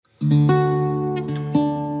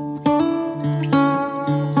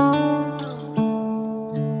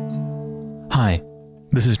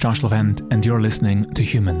This is Josh Levent, and you're listening to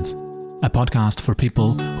Humans, a podcast for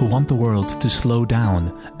people who want the world to slow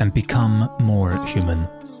down and become more human.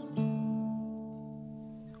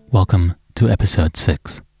 Welcome to episode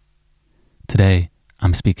 6. Today,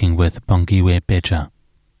 I'm speaking with Bongiwe Beja.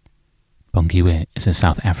 Bongiwe is a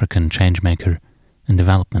South African changemaker and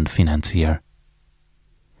development financier.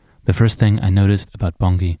 The first thing I noticed about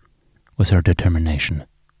Bongi was her determination.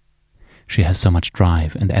 She has so much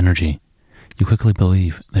drive and energy, you quickly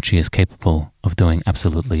believe that she is capable of doing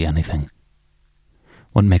absolutely anything.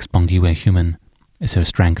 What makes Bongiwe human is her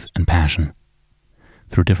strength and passion.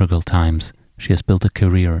 Through difficult times, she has built a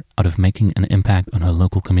career out of making an impact on her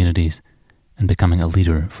local communities and becoming a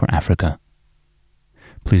leader for Africa.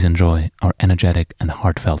 Please enjoy our energetic and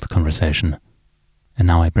heartfelt conversation. And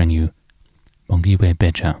now I bring you Bongiwe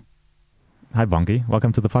Beja. Hi Bongi,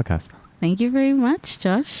 welcome to the podcast. Thank you very much,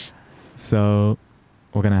 Josh. So,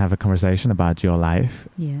 we're going to have a conversation about your life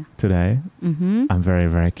today. Mm-hmm. I'm very,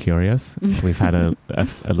 very curious. We've had a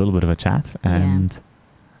little bit of a chat and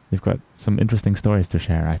we've got some interesting stories to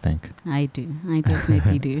share, I think. I do. I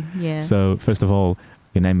definitely do. Yeah. So, first of all,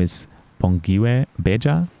 your name is Bongiwe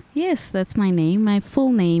Beja? Yes, that's my name. My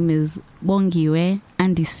full name is Bongiwe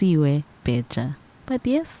Andisiwe Beja. But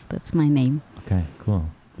yes, that's my name. Okay, cool.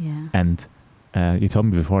 Yeah. And you told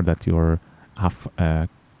me before that you're half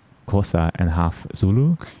Xhosa and half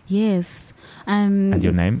Zulu. Yes. And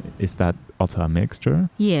your name, is that also a mixture?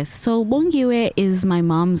 Yes. So Bongiwe is my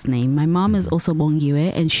mom's name. My mom is also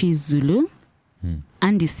Bongiwe and she's Zulu.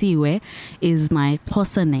 Andisiwe is my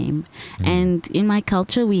Xhosa name. And in my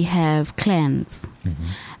culture, we have clans.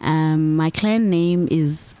 My clan name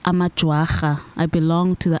is Amajwacha. I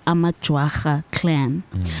belong to the Amajwacha clan.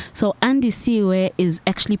 So Andisiwe is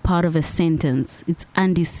actually part of a sentence. It's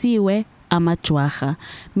Andisiwe Amajwacha,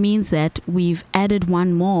 means that we've added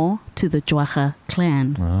one more to the Jwacha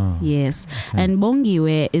clan. Oh, yes. okay. And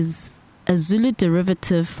Bongiwe is a Zulu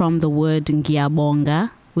derivative from the word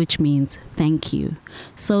Ngiyabonga, which means thank you.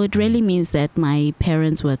 So it really means that my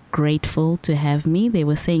parents were grateful to have me. They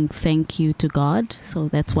were saying thank you to God. So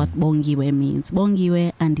that's what Bongiwe means.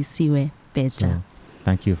 Bongiwe Andisiwe Beja. So,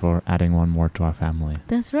 thank you for adding one more to our family.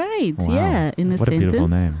 That's right. Wow. Yeah. In a what sentence. A beautiful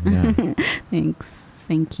name. Yeah. Thanks.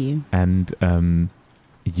 Thank you. And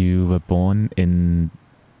you were born in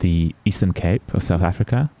the Eastern Cape of South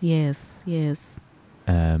Africa? Yes, yes.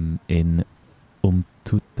 In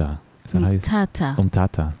Umtata. Is that how you say it?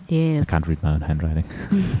 Umtata. Yes. I can't read my own handwriting.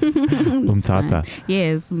 Umtata.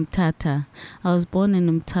 Yes, Umtata. I was born in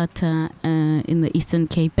Umtata in the Eastern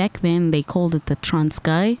Cape. Back then they called it the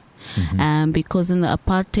Transkei because in the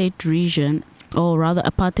apartheid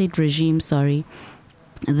regime,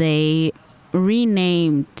 they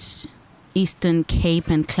renamed Eastern Cape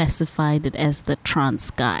and classified it as the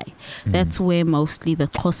Transkei. That's where mostly the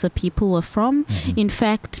Xhosa people were from. In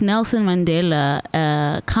fact, Nelson Mandela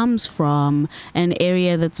comes from an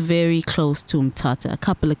area that's very close to Umtata, a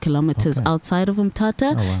couple of kilometers outside of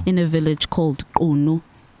Umtata, in a village called Qunu.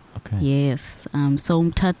 Okay. Yes. So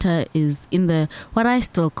Umtata is in the what I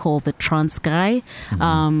still call the Transkei,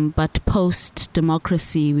 but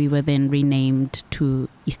post-democracy we were then renamed to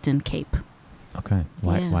Eastern Cape. Okay.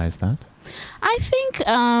 Why is that? I think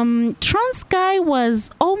Transkei was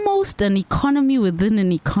almost an economy within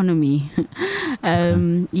an economy.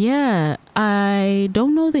 Yeah, I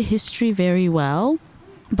don't know the history very well,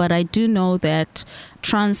 but I do know that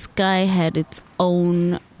Transkei had its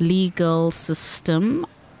own legal system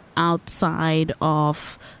outside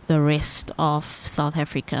of the rest of South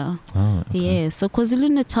Africa. Oh, okay. Yeah, so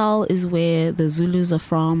KwaZulu-Natal is where the Zulus are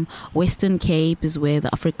from. Western Cape is where the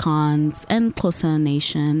Afrikaans and Xhosa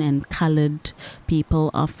Nation and coloured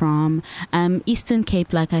people are from. Eastern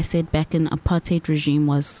Cape, like I said, back in apartheid regime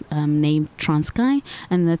was named Transkei,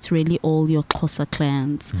 and that's really all your Xhosa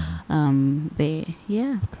clans there.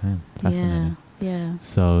 Yeah. Okay, fascinating. Yeah.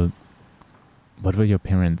 So, what were your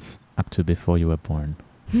parents up to before you were born?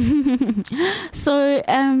 So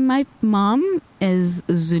my mom is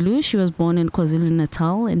Zulu. She was born in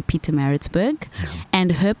KwaZulu-Natal in Pietermaritzburg,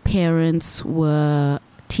 and her parents were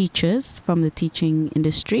teachers from the teaching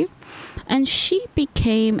industry, and she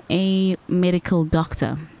became a medical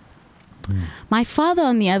doctor. My father,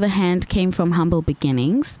 on the other hand, came from humble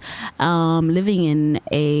beginnings, living in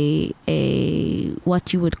a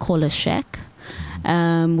what you would call a shack.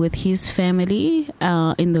 With his family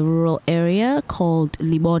in the rural area called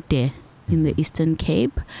Libote in the Eastern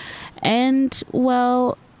Cape. And,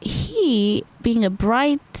 well, he, being a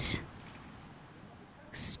bright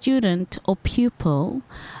student or pupil,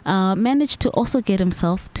 managed to also get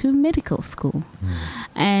himself to medical school.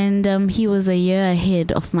 And he was a year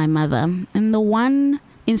ahead of my mother. And the one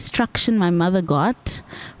instruction my mother got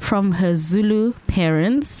from her Zulu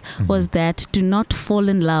parents was that do not fall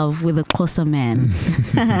in love with a Xhosa man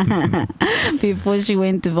before she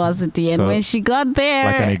went to varsity. And So, when she got there,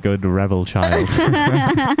 Like any good rebel child.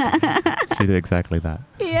 She did exactly that.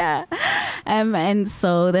 yeah. And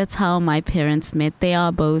so that's how my parents met. They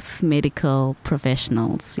are both medical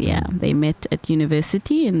professionals. Yeah. They met at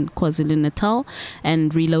university in KwaZulu-Natal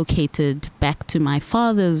and relocated back to my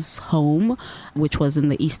father's home, which was in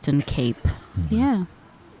the Eastern Cape. Yeah.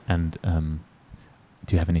 And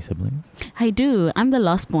do you have any siblings? I do. I'm the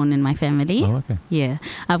last born in my family. Oh, okay. Yeah.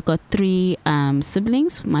 I've got 3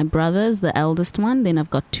 siblings. My brother's the eldest one. Then I've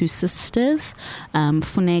got 2 sisters,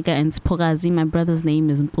 Funeka and Spogazi. My brother's name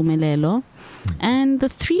is Mpumelelo. And the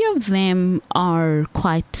 3 of them are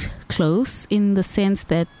quite close in the sense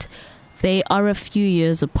that they are a few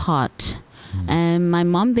years apart. My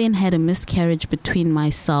mom then had a miscarriage between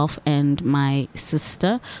myself and my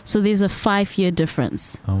sister. So there's a 5-year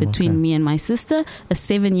difference between me and my sister, a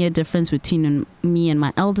 7-year difference between me and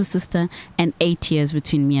my elder sister, and 8 years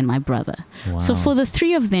between me and my brother. Wow. So for the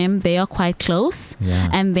 3 of them, they are quite close. Yeah.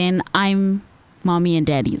 And then I'm mommy and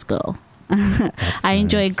daddy's girl. I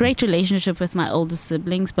enjoy a great relationship with my older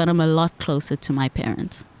siblings, but I'm a lot closer to my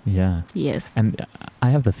parents. Yeah. Yes. And I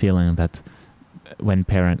have the feeling that when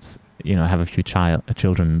parents, have a few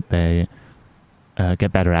children, they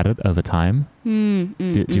get better at it over time.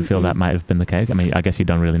 Do you feel that might have been the case? I mean, I guess you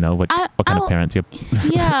don't really know what kind of parents they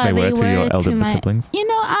were to your elder siblings.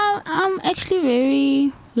 I'm actually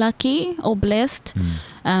very lucky or blessed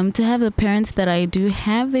to have the parents that I do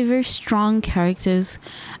have. They're very strong characters,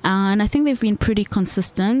 and I think they've been pretty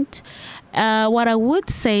consistent. What I would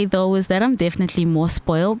say, though, is that I'm definitely more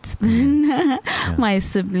spoiled than my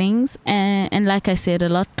siblings. And like I said, a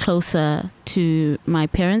lot closer to my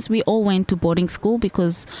parents. We all went to boarding school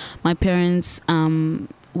because my parents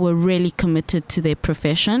were really committed to their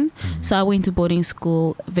profession. So I went to boarding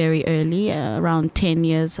school very early, around 10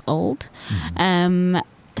 years old.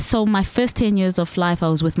 So my first 10 years of life, I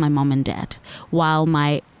was with my mom and dad, while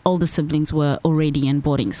my older siblings were already in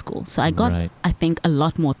boarding school. So I got, I think, a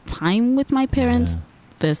lot more time with my parents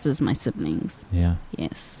versus my siblings. Yeah.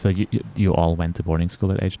 Yes. So you all went to boarding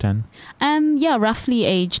school at age 10? Yeah, roughly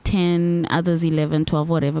age 10, others 11, 12,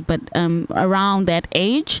 whatever. But around that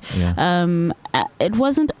age, it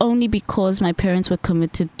wasn't only because my parents were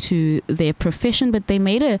committed to their profession, but they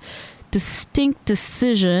made a distinct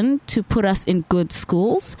decision to put us in good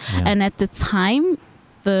schools. And at the time,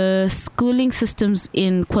 the schooling systems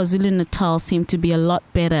in KwaZulu-Natal seemed to be a lot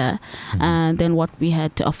better than what we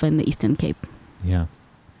had to offer in the Eastern Cape. Yeah.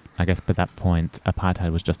 I guess by that point,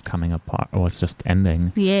 apartheid was just coming apart, or was just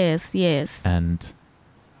ending. Yes, yes. And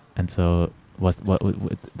so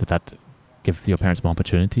did that give your parents more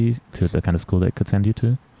opportunities to the kind of school they could send you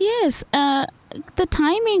to? Yes. The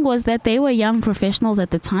timing was that they were young professionals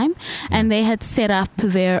at the time, and they had set up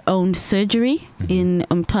their own surgery in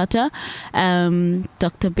Umtata,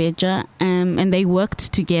 Dr. Beja, and they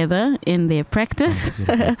worked together in their practice.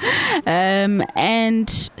 And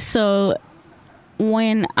so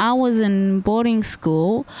when I was in boarding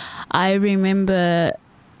school, I remember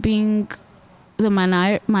being the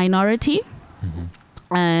minority,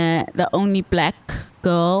 the only black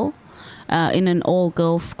girl in an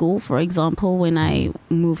all-girls school. For example, when I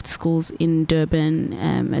moved schools in Durban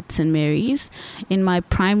at St. Mary's, in my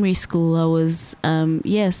primary school, I was,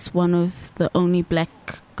 one of the only black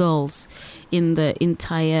girls in the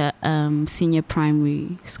entire senior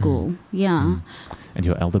primary school. And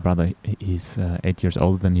your elder brother, he's 8 years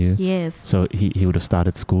older than you. Yes. So he would have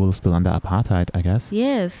started school still under apartheid, I guess.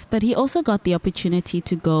 Yes, but he also got the opportunity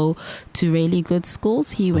to go to really good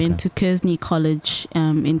schools. He went to Kearney College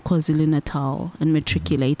in KwaZulu-Natal and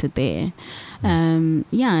matriculated there. And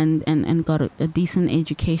got a decent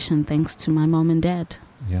education thanks to my mom and dad.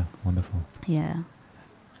 Yeah, wonderful. Yeah.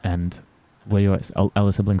 And were your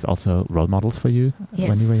elder siblings also role models for you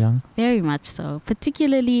when you were young? Very much so.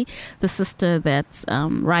 Particularly the sister that's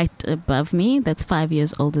right above me, that's 5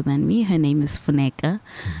 years older than me. Her name is Funeka.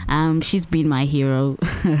 She's been my hero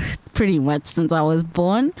pretty much since I was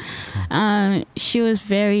born. She is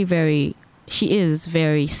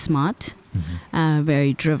very smart,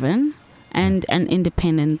 very driven, and an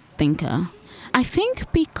independent thinker. I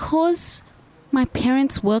think because my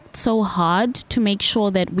parents worked so hard to make sure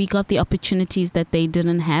that we got the opportunities that they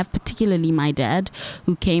didn't have, particularly my dad,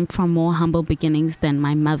 who came from more humble beginnings than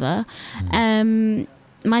my mother.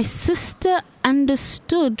 My sister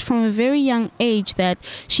understood from a very young age that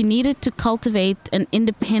she needed to cultivate an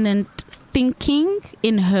independent thinking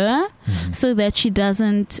in her so that she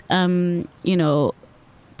doesn't,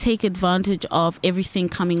 take advantage of everything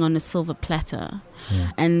coming on a silver platter. Yeah.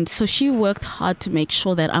 And so she worked hard to make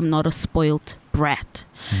sure that I'm not a spoilt brat,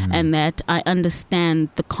 and that I understand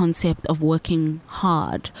the concept of working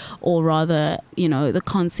hard, or rather, the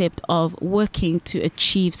concept of working to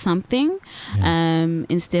achieve something,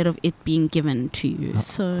 instead of it being given to you.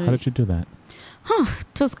 So how did you do that?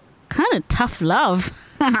 It was kind of tough love.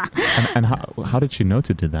 and how did she know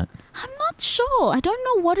to do that? I'm not sure. I don't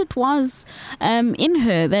know what it was in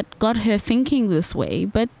her that got her thinking this way.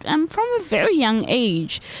 But from a very young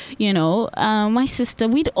age, my sister,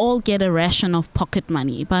 we'd all get a ration of pocket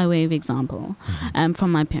money, by way of example,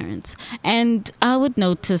 from my parents. And I would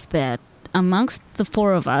notice that amongst the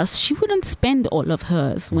four of us, she wouldn't spend all of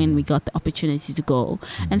hers when we got the opportunity to go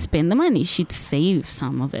and spend the money. She'd save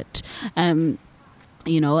some of it.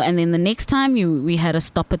 And then the next time we had a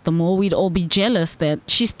stop at the mall, we'd all be jealous that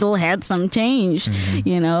she still had some change,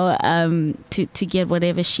 to get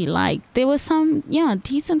whatever she liked. There were some,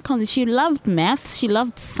 decent concepts. She loved maths. She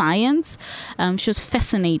loved science. She was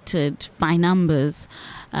fascinated by numbers.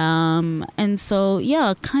 And so,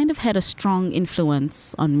 kind of had a strong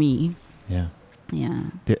influence on me. Yeah. Yeah.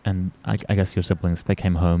 And I guess your siblings, they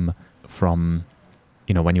came home from...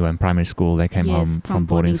 when you were in primary school, they came home from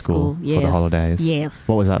boarding school for the holidays. Yes.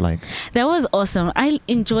 What was that like? That was awesome. I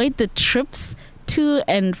enjoyed the trips to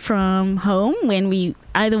and from home when we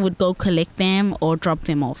either would go collect them or drop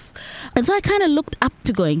them off. And so I kind of looked up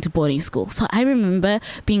to going to boarding school. So I remember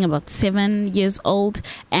being about 7 years old,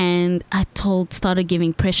 and I started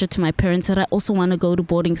giving pressure to my parents that I also want to go to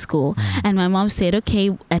boarding school. And my mom said,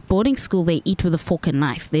 okay, at boarding school, they eat with a fork and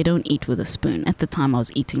knife. They don't eat with a spoon. At the time, I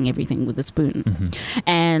was eating everything with a spoon.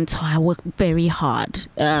 And so I worked very hard,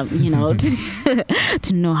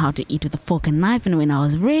 to know how to eat with a fork and knife. And when I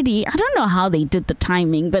was ready, I don't know how they did the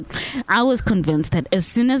timing, but I was convinced that as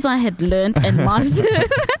soon as I had learned and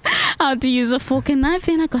mastered how to use a fork and knife,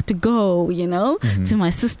 then I got to go, to my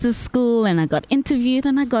sister's school, and I got interviewed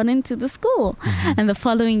and I got into the school. And the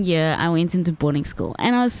following year, I went into boarding school,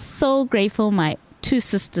 and I was so grateful my 2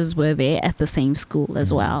 sisters were there at the same school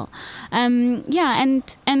as well. And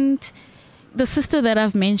the sister that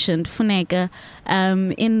I've mentioned, Funeka,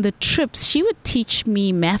 in the trips, she would teach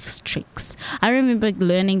me maths tricks. I remember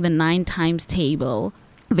learning the 9 times table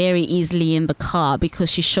very easily in the car because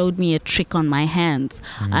she showed me a trick on my hands,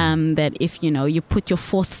 that if you put your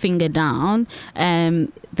 4th finger down,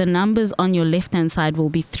 the numbers on your left hand side will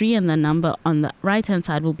be 3 and the number on the right hand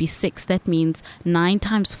side will be 6. That means 9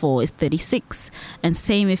 times 4 is 36, and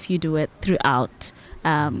same if you do it throughout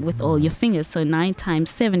with all your fingers. So 9 times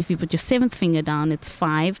 7, if you put your 7th finger down, it's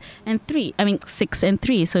 6 and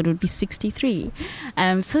 3, so it would be 63.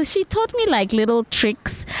 So she taught me like little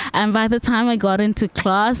tricks, and by the time I got into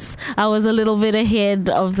class, I was a little bit ahead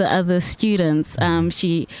of the other students.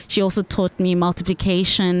 She also taught me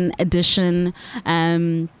multiplication, addition.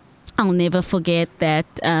 I'll never forget that,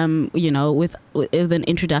 with an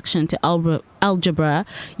introduction to algebra,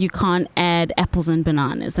 you can't add apples and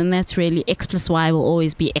bananas. And that's really X plus Y will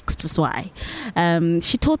always be X plus Y.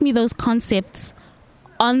 She taught me those concepts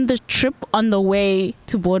on the trip on the way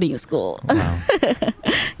to boarding school. Wow.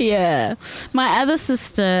 Yeah. My other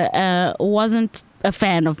sister wasn't a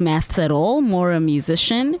fan of maths at all, more a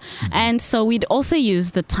musician. And so we'd also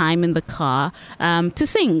use the time in the car to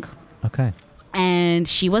sing. Okay. And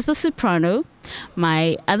she was the soprano.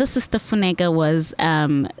 My other sister Funeka was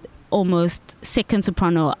almost second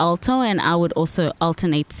soprano alto, and I would also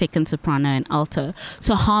alternate second soprano and alto.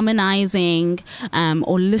 So harmonizing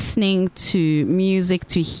or listening to music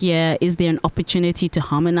to hear, is there an opportunity to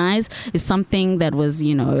harmonize, is something that was,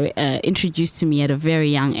 introduced to me at a very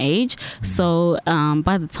young age. So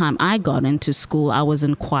by the time I got into school, I was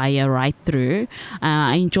in choir right through.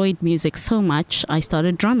 I enjoyed music so much, I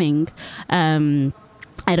started drumming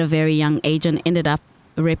at a very young age and ended up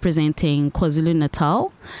representing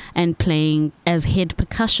KwaZulu-Natal and playing as head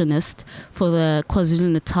percussionist for the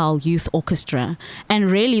KwaZulu-Natal Youth Orchestra.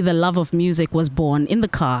 And really the love of music was born in the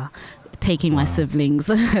car, taking my siblings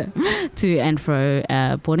to and fro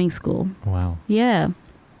boarding school. Wow. Yeah.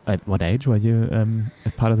 At what age were you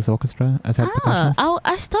a part of this orchestra as head percussionist?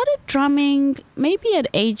 I started drumming maybe at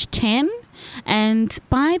age 10. And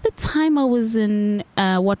by the time I was in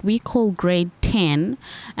what we call grade 10,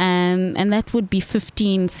 and that would be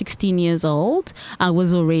 15, 16 years old, I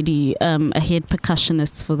was already a head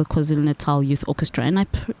percussionist for the KwaZulu-Natal Youth Orchestra, and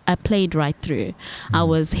I played right through. I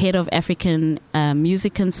was head of African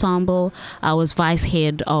Music Ensemble. I was vice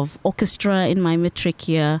head of orchestra in my matric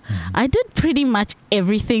year. I did pretty much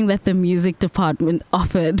everything that the music department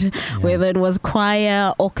offered, whether it was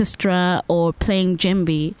choir, orchestra, or playing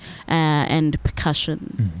djembe and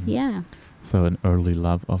percussion. Yeah. So an early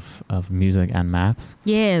love of music and maths.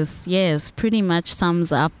 Yes, pretty much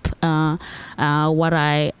sums up what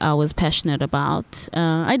I was passionate about.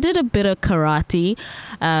 I did a bit of karate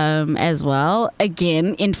as well,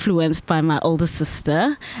 again influenced by my older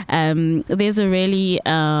sister. There's a really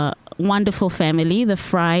wonderful family, the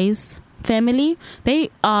Fries family. They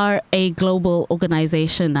are a global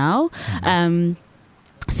organization now.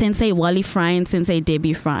 Sensei Wally Fry and Sensei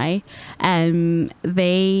Debbie Fry,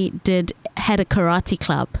 they had a karate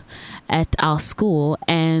club at our school,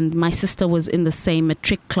 and my sister was in the same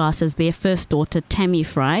matric class as their first daughter, Tammy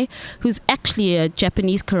Fry, who's actually a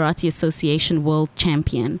Japanese Karate Association world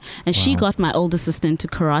champion. And she got my older sister into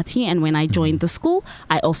karate, and when I joined the school,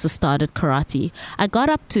 I also started karate. I got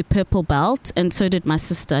up to purple belt, and so did my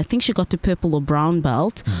sister. I think she got to purple or brown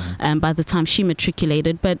belt by the time she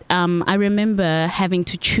matriculated. But I remember having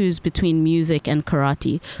to choose between music and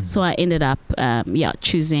karate. So I ended up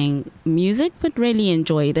choosing music, but really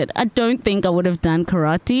enjoyed it. I don't think I would have done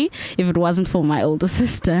karate if it wasn't for my older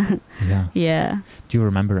sister. Yeah. Do you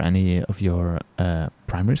remember any of your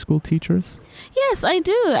primary school teachers? Yes, I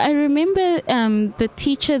do. I remember the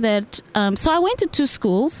teacher that... so I went to two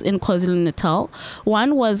schools in KwaZulu-Natal.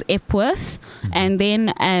 One was Epworth, and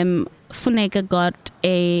then Funeka got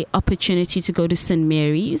a opportunity to go to St.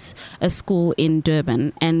 Mary's, a school in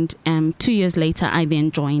Durban, and 2 years later I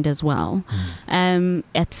then joined as well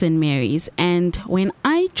at St. Mary's. And when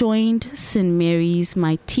I joined St. Mary's,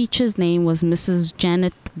 my teacher's name was Mrs.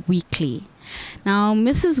 Janet Weekly. Now,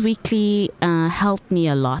 Mrs. Weekly helped me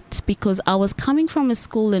a lot because I was coming from a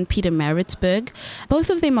school in Pietermaritzburg. Both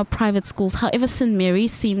of them are private schools. However, St.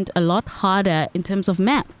 Mary's seemed a lot harder in terms of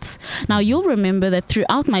maths. Now, you'll remember that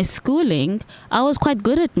throughout my schooling, I was quite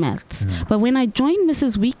good at maths. But when I joined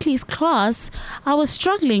Mrs. Weekly's class, I was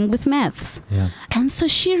struggling with maths. And so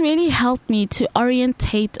she really helped me to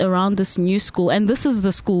orientate around this new school. And this is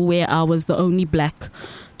the school where I was the only black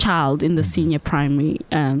child in the senior primary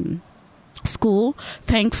school.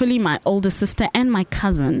 Thankfully, my older sister and my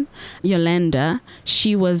cousin Yolanda,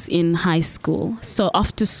 she was in high school, so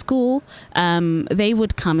after school they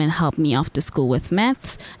would come and help me after school with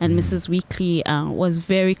maths, and Mrs. Weekly was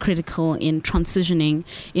very critical in transitioning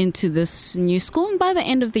into this new school, and by the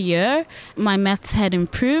end of the year my maths had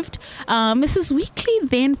improved. Mrs. Weekly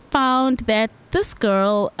then found that this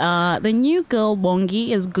girl, the new girl Bongi,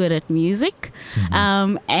 is good at music,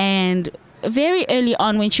 and very early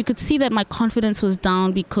on, when she could see that my confidence was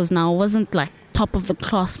down because now I wasn't like top of the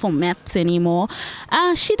class for maths anymore,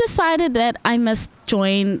 she decided that I must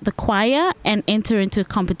join the choir and enter into a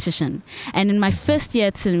competition. And in my first year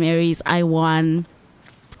at St. Mary's, I won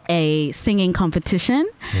a singing competition.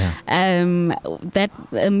 That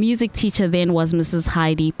music teacher then was Mrs.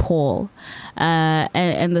 Heidi Paul,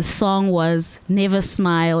 and the song was Never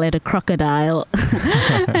Smile at a Crocodile.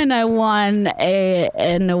 And I won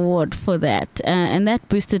an award for that, and that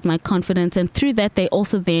boosted my confidence. And through that, they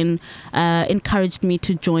also then encouraged me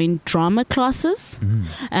to join drama classes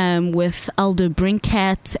with Aldo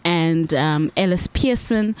Brinkat and Ellis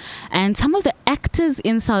Pearson, and some of the actors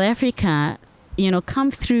in South Africa come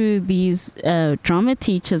through these drama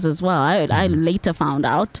teachers as well. I later found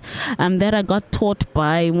out that I got taught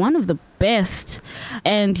by one of the best,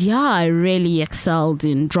 and I really excelled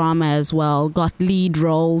in drama as well, got lead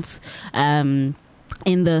roles in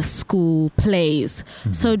the school plays.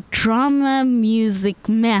 So drama, music,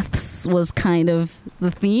 maths was kind of the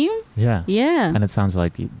theme. And it sounds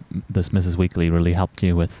like this Mrs. Weekly really helped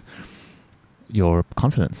you with your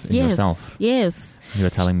confidence in yourself. Yes. You were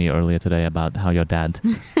telling me earlier today about how your dad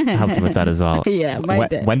helped you with that as well. My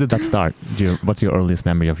dad. When did that start? What's your earliest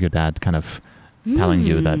memory of your dad kind of telling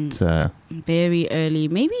you that? Very early,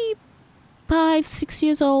 maybe 5-6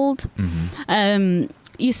 years old.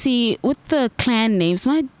 You see, with the clan names,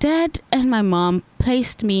 my dad and my mom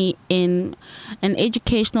placed me in an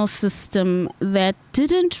educational system that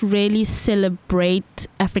didn't really celebrate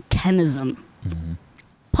Africanism.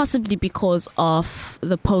 Possibly because of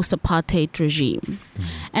the post-apartheid regime.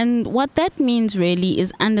 And what that means really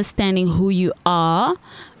is understanding who you are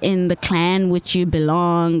in the clan which you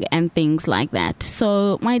belong and things like that.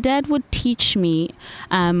 So my dad would teach me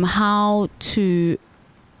how to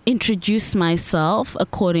introduce myself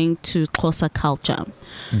according to Xhosa culture.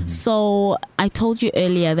 So I told you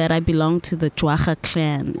earlier that I belong to the Jwaga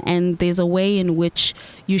clan, and there's a way in which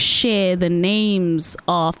you share the names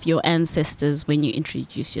of your ancestors when you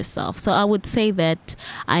introduce yourself. So I would say that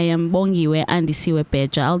I am Bongiwe Andisiwe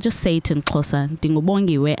Peja. I'll just say it in Xhosa.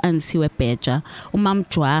 Bongiwe Andisiwe Peja. Umam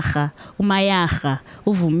Jwaga, Umayaga,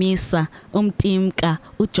 Uvumisa, Umtimka,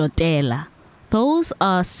 Ujotela. those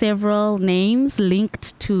are several names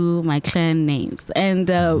linked to my clan names. And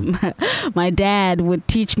my dad would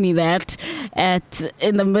teach me that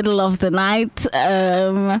in the middle of the night.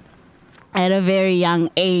 At a very young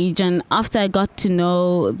age, and after I got to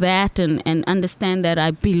know that and understand that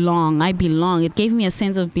I belong, it gave me a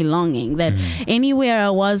sense of belonging, that anywhere I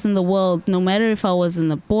was in the world, no matter if I was in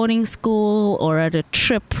the boarding school or at a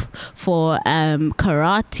trip for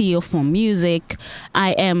karate or for music,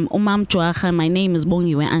 I am Umam Jwacha, my name is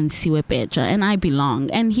Bongiwe Ansiwe Peja, and I belong.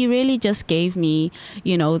 And he really just gave me,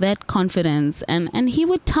 that confidence, and he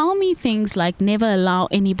would tell me things like, never allow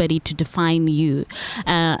anybody to define you,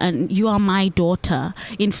 and you are my daughter.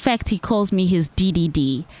 In fact, he calls me his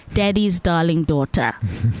DDD, Daddy's darling daughter.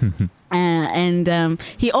 And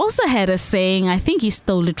he also had a saying, I think he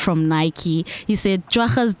stole it from Nike. He said,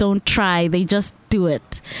 Jwachas don't try, they just do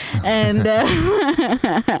it. And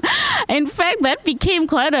in fact, that became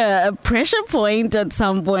quite a pressure point at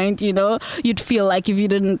some point. You'd feel like if you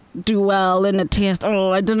didn't do well in a test,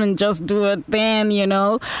 I didn't just do it then,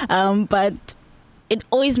 but it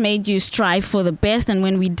always made you strive for the best. And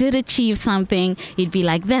when we did achieve something, it'd be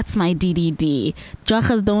like, that's my DDD.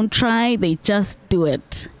 Jwachas don't try, they just do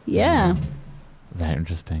it. Yeah. Very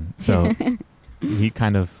interesting. So he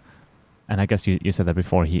kind of, and I guess you said that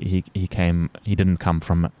before, he didn't come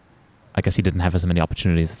from, I guess he didn't have as many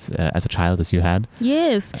opportunities as a child as you had.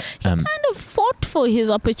 Yes. He kind of fought for his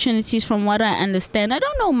opportunities from what I understand. I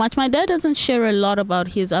don't know much. My dad doesn't share a lot about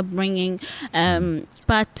his upbringing.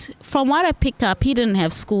 But from what I picked up, he didn't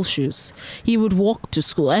have school shoes. He would walk to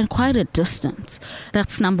school, and quite a distance.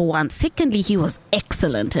 That's number one. Secondly, he was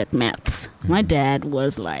excellent at maths. My dad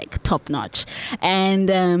was like top notch. And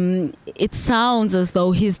it sounds as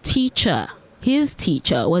though his teacher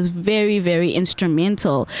was very, very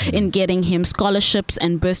instrumental in getting him scholarships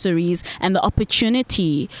and bursaries and the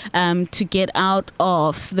opportunity to get out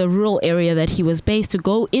of the rural area that he was based, to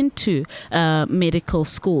go into medical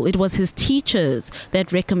school. It was his teachers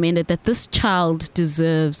that recommended that this child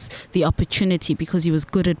deserves the opportunity because he was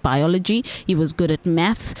good at biology, he was good at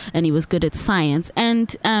maths, and he was good at science.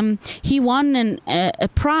 And he won a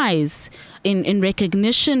prize in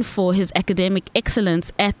recognition for his academic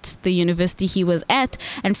excellence at the university he was at.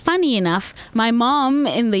 And funny enough, my mom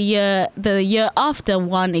in the year after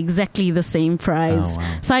won exactly the same prize. Oh,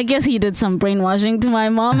 wow. So I guess he did some brainwashing to my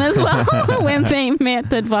mom as well when they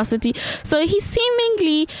met at varsity. So he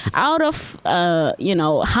seemingly, out of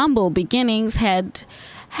humble beginnings, had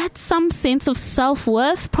some sense of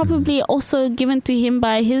self-worth, probably also given to him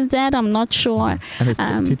by his dad. I'm not sure. And his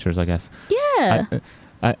teachers, I guess. Yeah.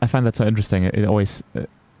 I find that so interesting. It always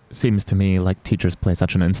seems to me like teachers play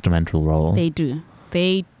such an instrumental role. They do.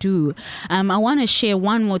 I want to share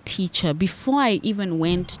one more teacher. Before I even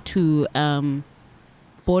went to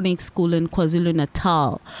boarding school in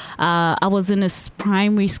KwaZulu-Natal, I was in a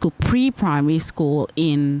pre-primary school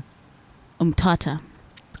in Umtata,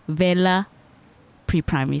 Vela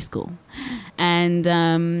pre-primary school. And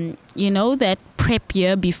that prep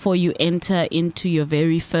year before you enter into your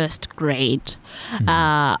very first grade,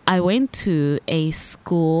 I went to a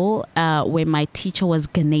school where my teacher was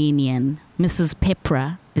Ghanaian. Mrs.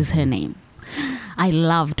 Pepra is her name. I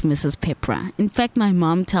loved Mrs. Pepra. In fact, my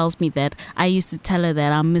mom tells me that I used to tell her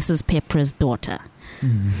that I'm Mrs. Pepra's daughter.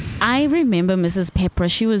 I remember Mrs. Pepra.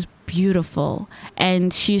 She was beautiful,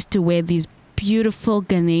 and she used to wear these beautiful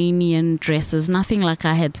Ghanaian dresses, nothing like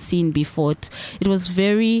I had seen before. It was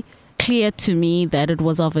very clear to me that it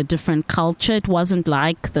was of a different culture. It wasn't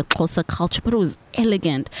like the Xhosa culture, but it was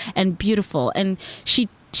elegant and beautiful. And she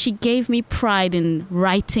gave me pride in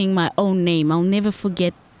writing my own name. I'll never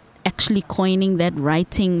forget actually coining that,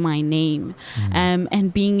 writing my name,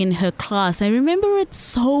 and being in her class. I remember it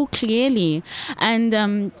so clearly.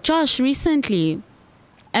 And Josh, recently,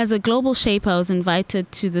 as a global shaper, I was invited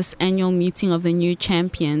to this annual meeting of the new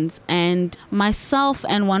champions, and myself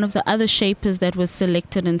and one of the other shapers that was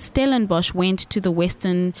selected in Stellenbosch went to the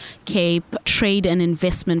Western Cape trade and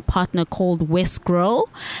investment partner called Westgrow,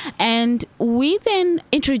 and we then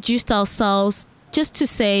introduced ourselves just to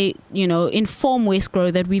say, inform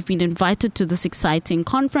Westgrow that we've been invited to this exciting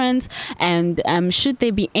conference, and should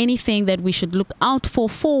there be anything that we should look out for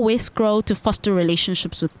Westgrow to foster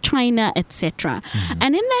relationships with China, etc.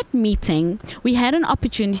 And in that meeting, we had an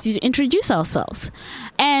opportunity to introduce ourselves.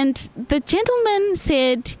 And the gentleman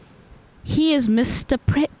said, he is Mr.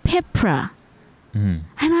 Pepra. And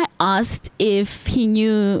I asked if he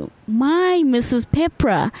knew my Mrs.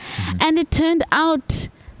 Pepra. And it turned out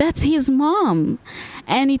that's his mom.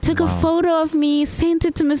 And he took a photo of me, sent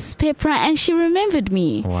it to Mrs. Pepra, and she remembered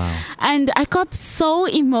me. Wow. And I got so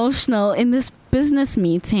emotional in this business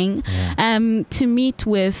meeting to meet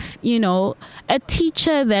with, a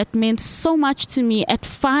teacher that meant so much to me at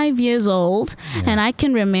 5 years old. And I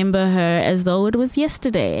can remember her as though it was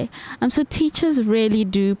yesterday. So teachers really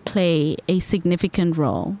do play a significant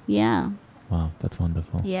role. Yeah. Wow, that's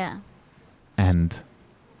wonderful. Yeah. And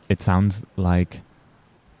it sounds like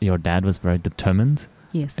your dad was very determined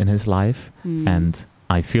in his life. And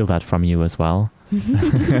I feel that from you as well.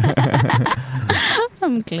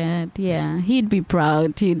 I'm glad. Yeah. He'd be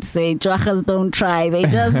proud. He'd say, Jwachas don't try. They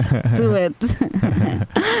just do it.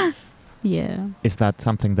 Yeah. Is that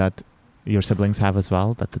something that your siblings have as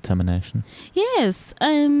well, that determination? Yes.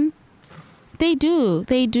 They do.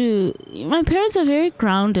 They do. My parents are very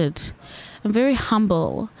grounded and very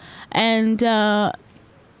humble. And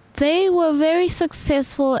they were very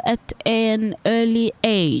successful at an early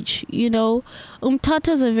age. Umtata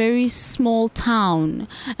is a very small town,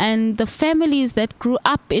 and the families that grew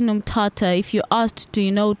up in Umtata, if you asked, do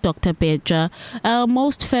you know Dr. Beja?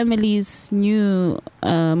 Most families knew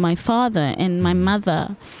my father and my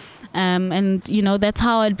mother. And that's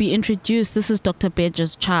how I'd be introduced. This is Dr.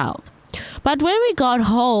 Beja's child. But when we got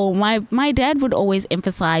home, my dad would always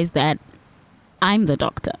emphasize that I'm the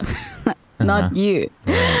doctor. Not you.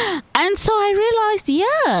 Right. And so I realized,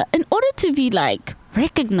 in order to be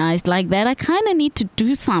recognized like that, I kind of need to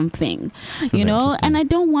do something, and I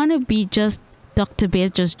don't want to be just Dr.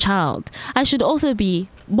 Beja's child. I should also be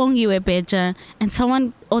Bongiwe Beja, and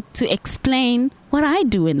someone ought to explain what I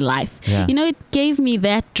do in life. Yeah. It gave me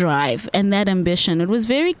that drive and that ambition. It was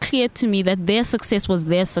very clear to me that their success was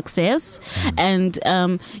their success. And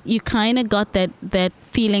you kind of got that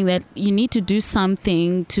feeling that you need to do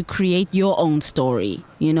something to create your own story.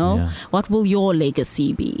 What will your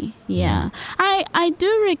legacy be? I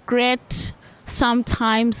do regret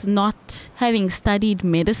sometimes not having studied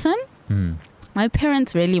medicine. My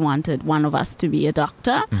parents really wanted one of us to be a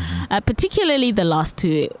doctor, particularly the last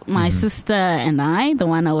two, my sister and I, the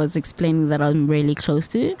one I was explaining that I'm really close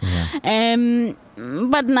to.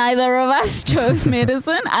 But neither of us chose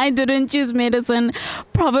medicine. I didn't choose medicine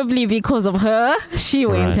probably because of her. She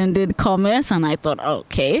went and did commerce, and I thought,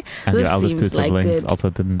 okay, and this your eldest seems two like siblings good. Also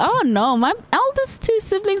didn't. Oh no, my eldest two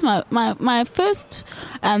siblings, my first,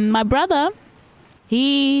 my brother,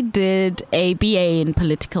 he did a BA in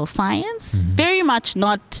political science, very much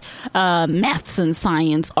not maths and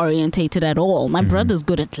science orientated at all. My brother's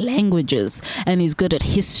good at languages and he's good at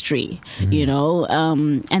history,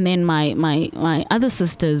 and then my other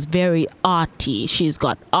sister is very arty. She's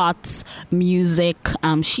got arts, music.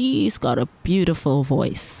 She's got a beautiful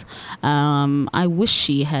voice. I wish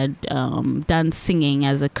she had done singing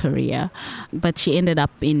as a career, but she ended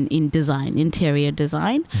up in design, interior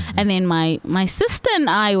design. And then my sister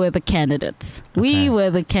and I were the candidates. We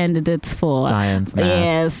were the candidates for science, math,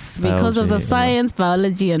 yes, because of the science,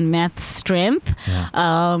 biology, and math strength,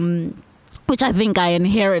 which I think I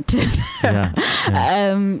inherited.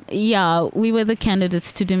 We were the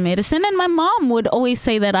candidates to do medicine, and my mom would always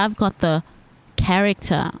say that I've got the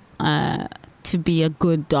character to be a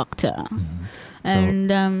good doctor.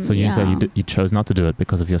 So you said you chose not to do it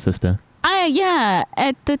because of your sister?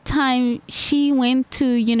 At the time she went to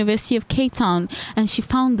University of Cape Town and she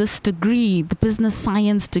found this degree, the business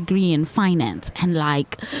science degree in finance, and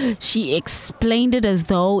she explained it as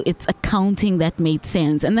though it's accounting that made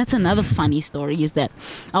sense. And that's another funny story, is that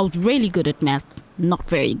I was really good at math, not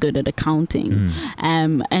very good at accounting.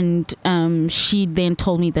 She then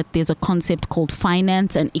told me that there's a concept called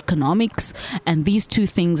finance and economics, and these two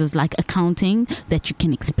things is like accounting that you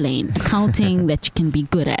can explain, accounting that you can be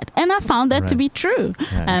good at. And I found that to be true.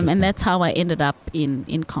 And that's how I ended up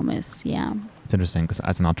in commerce. It's interesting because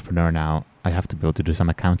as an entrepreneur now, I have to be able to do some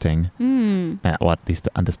accounting, or at least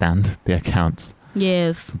to understand the accounts.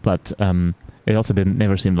 Yes. But it also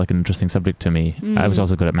never seemed like an interesting subject to me. I was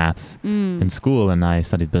also good at maths in school, and I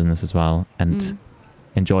studied business as well, and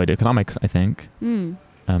enjoyed economics, I think.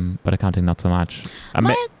 But accounting not so much.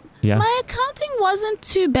 My accounting wasn't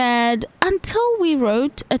too bad until we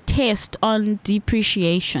wrote a test on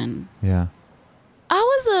depreciation. I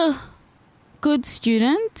was a good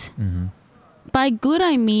student. By good,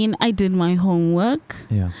 I mean I did my homework.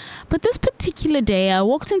 But this particular day, I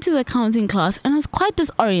walked into the accounting class and I was quite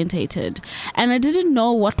disorientated. And I didn't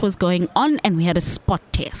know what was going on. And we had a spot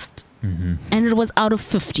test. And it was out of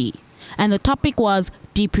 50. And the topic was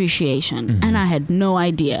depreciation. And I had no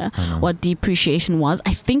idea what depreciation was.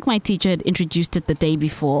 I think my teacher had introduced it the day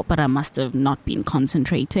before, but I must have not been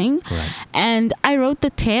concentrating. And I wrote the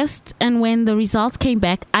test, and when the results came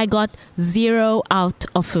back, I got 0 out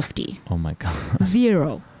of 50. Oh my God.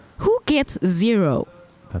 0. Who gets 0?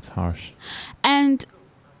 That's harsh. And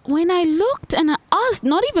when I looked and I asked,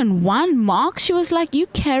 not even 1 mark, she was like, you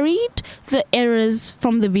carried the errors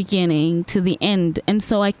from the beginning to the end. And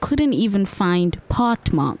so I couldn't even find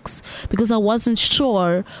part marks because I wasn't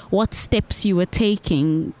sure what steps you were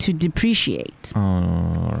taking to depreciate. Oh,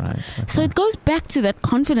 right. Okay. So it goes back to that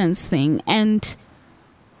confidence thing. And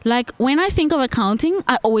like when I think of accounting,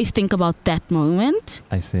 I always think about that moment.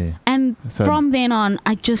 I see. And So- from then on,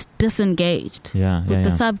 I just disengaged with the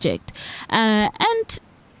subject. And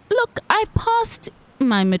look, I passed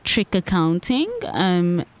my matric accounting,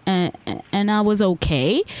 and I was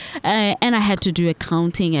okay. And I had to do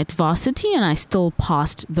accounting at varsity, and I still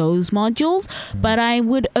passed those modules. But I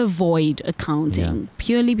would avoid accounting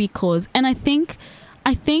purely because, and I think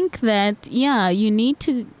that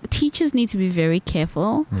teachers need to be very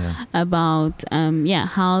careful about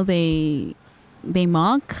how they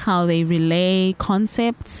mark, how they relay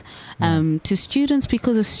concepts to students,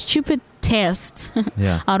 because a stupid test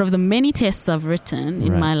out of the many tests I've written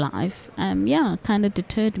in my life kind of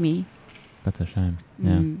deterred me. That's a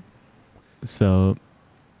shame. So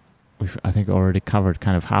we've, I think, already covered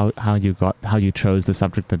kind of how you chose the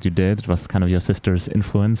subject that you did. It was kind of your sister's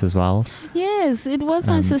influence as well. Yes, it was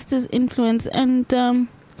my sister's influence, and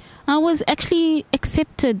I was actually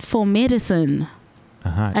accepted for medicine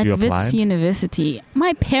at You Wits applied? University.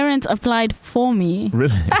 My parents applied for me.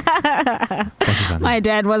 Really? That's funny. My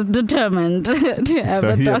dad was determined to have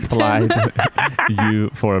a he doctor. applied you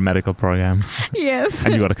for a medical program, Yes.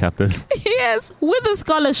 and you got accepted. Yes, with a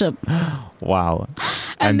scholarship. Wow.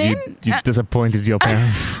 And then you disappointed your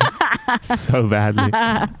parents so badly.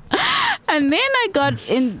 and then I got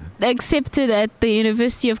accepted at the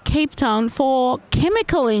University of Cape Town for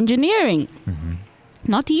chemical engineering. Mm-hmm.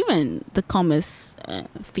 Not even the commerce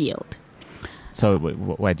field. So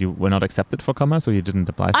wait, you were not accepted for commerce, or you didn't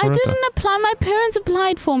apply for it? I didn't apply. My parents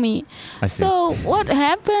applied for me. I see. So what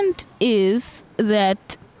happened is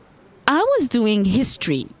that I was doing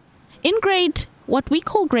history. In what we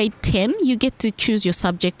call grade 10, you get to choose your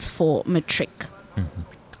subjects for matric. Mm-hmm.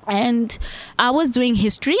 And I was doing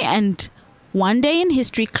history, and one day in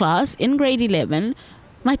history class in grade 11,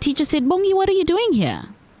 my teacher said, "Bongi, what are you doing here?"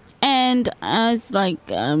 And I was like,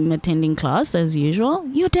 I'm attending class as usual.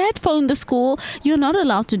 Your dad phoned the school. You're not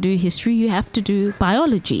allowed to do history. You have to do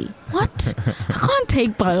biology. What? I can't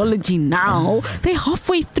take biology now. They're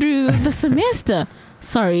halfway through the semester.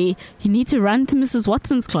 Sorry, you need to run to Mrs.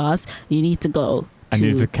 Watson's class. You need to go. I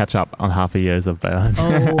need to catch up on half a year's of biology.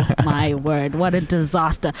 Oh my word, what a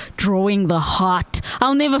disaster. Drawing the heart.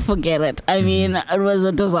 I'll never forget it. I mean, it was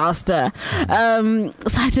a disaster. So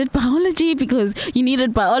I did biology because you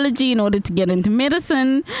needed biology in order to get into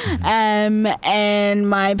medicine. And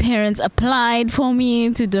my parents applied for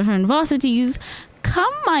me to different varsities.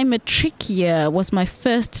 Come my matric year was my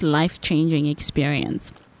first life-changing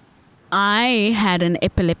experience. I had an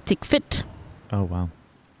epileptic fit. Oh, wow.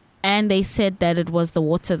 And they said that it was the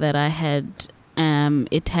water that I had.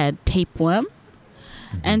 It had tapeworm.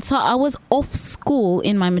 Mm-hmm. And so I was off school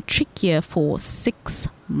in my matric year for 6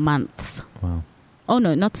 months. Wow. Oh,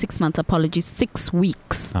 no, not 6 months. Apologies. 6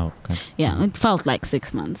 weeks. Oh, okay. Yeah, it felt like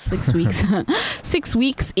 6 months. 6 weeks. 6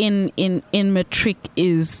 weeks in matric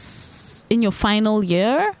is in your final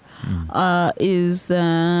year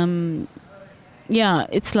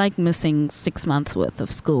it's like missing 6 months worth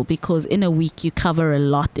of school, because in a week you cover a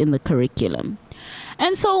lot in the curriculum.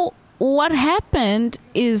 And so what happened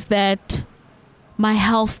is that my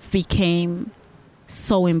health became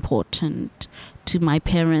so important to my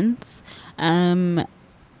parents. And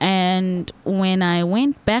when I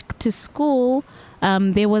went back to school,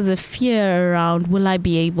 there was a fear around, will I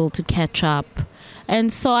be able to catch up?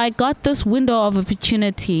 And so I got this window of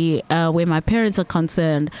opportunity where my parents are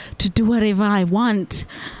concerned to do whatever I want.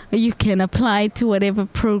 You can apply to whatever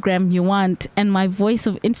program you want. And my voice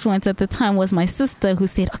of influence at the time was my sister, who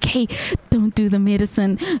said, okay, don't do the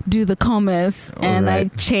medicine, do the commerce. And I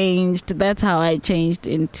changed. That's how I changed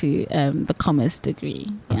into the commerce degree.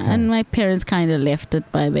 Okay. Yeah, and my parents kind of left it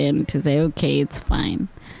by then to say, okay, it's fine.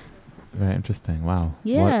 Very interesting. Wow.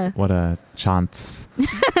 Yeah. What a chance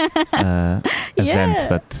event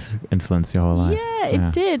that influenced your whole life. Yeah,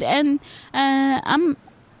 it did. And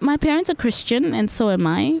my parents are Christian, and so am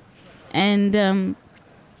I. And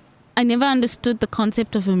I never understood the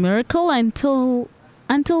concept of a miracle until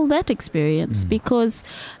that experience, because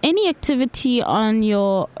any activity on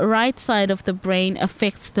your right side of the brain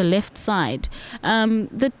affects the left side.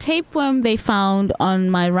 The tapeworm they found on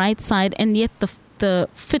my right side, and yet the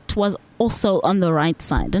fit was also on the right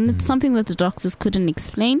side, and it's something that the doctors couldn't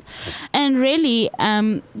explain. And really,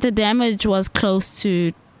 the damage was close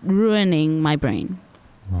to ruining my brain.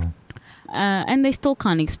 Wow. and they still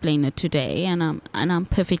can't explain it today. And I'm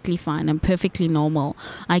perfectly fine. I'm perfectly normal.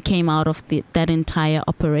 I came out of that entire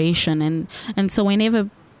operation, and so whenever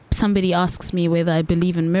somebody asks me whether I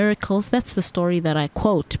believe in miracles, that's the story that I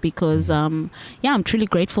quote, because I'm truly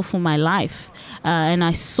grateful for my life, and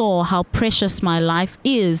I saw how precious my life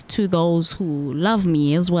is to those who love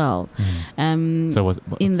me as well. So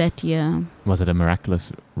in that year, was it a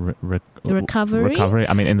miraculous recovery?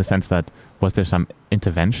 I mean, in the sense that, was there some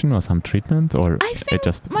intervention or some treatment, or I think it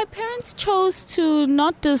just... my parents chose to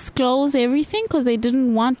not disclose everything because they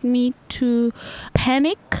didn't want me to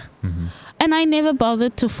panic. And I never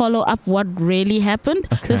bothered to follow up what really happened.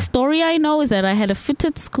 Okay. The story I know is that I had a fit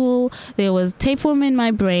at school, there was tapeworm in my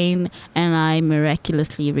brain, and I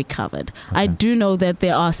miraculously recovered. Okay. I do know that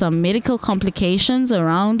there are some medical complications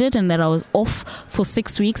around it, and that I was off for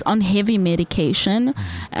 6 weeks on heavy medication.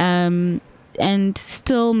 And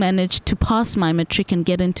still managed to pass my matric and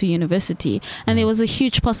get into university. And there was a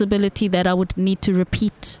huge possibility that I would need to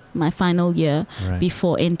repeat my final year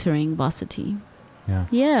before entering varsity.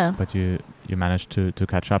 Yeah. But you managed to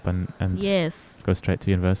catch up and yes, go straight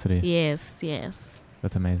to university. Yes.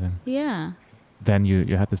 That's amazing. Yeah. Then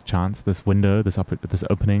you had this chance, this window, this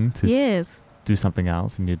opening to do something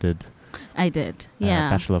else, and you did. I did, yeah.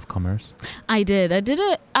 Bachelor of Commerce. I did.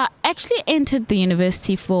 I actually entered the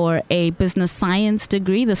university for a business science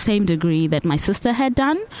degree, the same degree that my sister had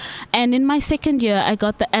done. And in my second year, I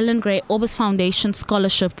got the Ellen Gray Orbis Foundation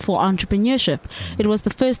Scholarship for Entrepreneurship. It was the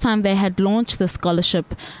first time they had launched the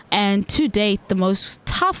scholarship. And to date, the most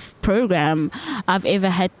tough program I've ever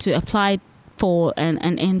had to apply for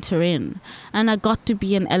and enter in. And I got to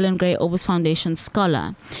be an Ellen Gray Orbis Foundation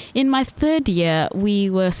scholar. In my third year,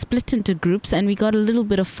 we were split into groups and we got a little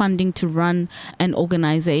bit of funding to run an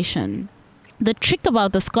organization. The trick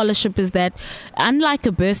about the scholarship is that, unlike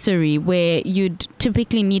a bursary where you'd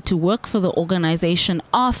typically need to work for the organization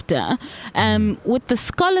after, with the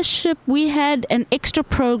scholarship, we had an extra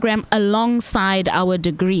program alongside our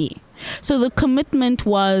degree. So the commitment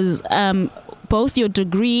was both your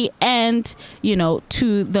degree and,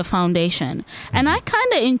 to the foundation. And I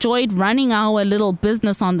kind of enjoyed running our little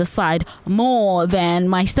business on the side more than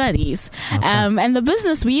my studies. Okay. And the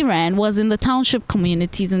business we ran was in the township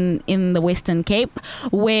communities in the Western Cape,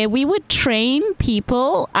 where we would train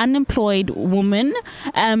people, unemployed women,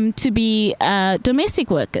 to be domestic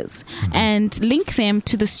workers and link them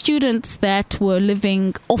to the students that were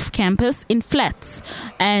living off campus in flats,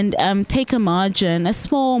 and take a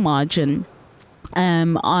small margin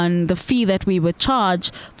on the fee that we would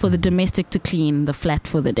charge for the domestic to clean the flat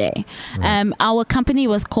for the day. Our company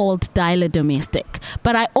was called Dialer Domestic,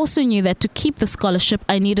 but I also knew that to keep the scholarship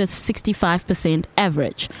I needed 65%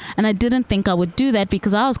 average, and I didn't think I would do that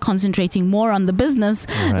because I was concentrating more on the business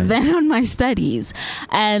than on my studies.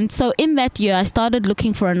 And so in that year I started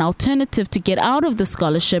looking for an alternative to get out of the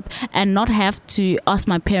scholarship and not have to ask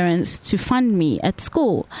my parents to fund me at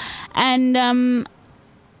school. And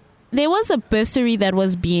there was a bursary that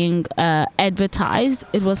was being advertised.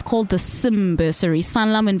 It was called the SIM bursary,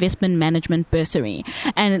 Sanlam Investment Management Bursary.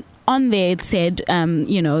 And on there it said,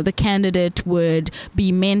 the candidate would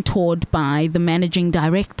be mentored by the managing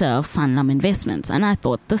director of Sanlam Investments. And I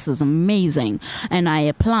thought, this is amazing. And I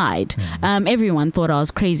applied. Everyone thought I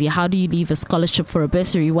was crazy. How do you leave a scholarship for a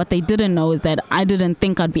bursary? What they didn't know is that I didn't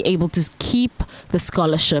think I'd be able to keep the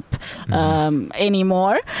scholarship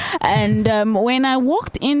anymore. And when I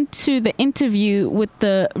walked into the interview with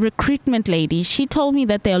the recruitment lady, she told me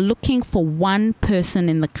that they are looking for one person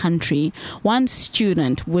in the country, one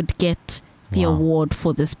student would get the award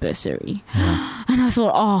for this bursary. And I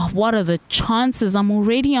thought, what are the chances? I'm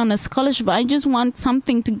already on a scholarship. I just want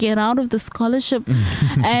something to get out of the scholarship.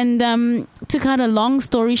 And to cut a long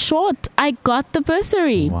story short, I got the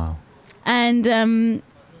bursary. And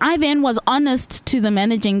I then was honest to the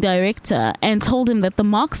managing director and told him that the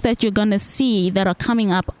marks that you're going to see that are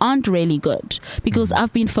coming up aren't really good because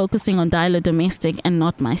I've been focusing on Dialer Domestic and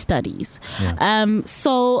not my studies.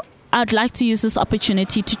 So I'd like to use this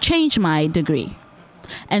opportunity to change my degree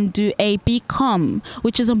and do a BCom,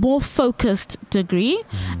 which is a more focused degree,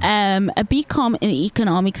 a BCom in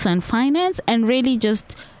economics and finance, and really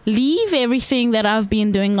just leave everything that I've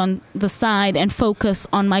been doing on the side and focus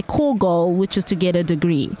on my core goal, which is to get a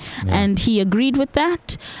degree. And he agreed with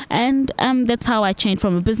that, and that's how I changed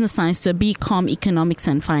from a business science to a BCom economics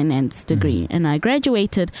and finance degree. And I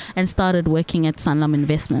graduated and started working at Sanlam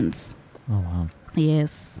Investments. Oh wow.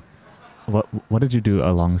 Yes. What did you do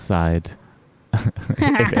alongside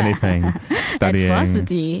if anything, studying.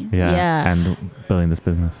 Adversity. Yeah. And building this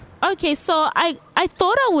business. Okay, so I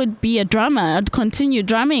thought I would be a drummer. I'd continue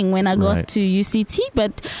drumming when I got to UCT,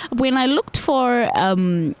 but when I looked for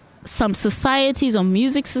some societies or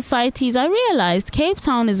music societies, I realized Cape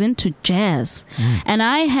Town is into jazz. And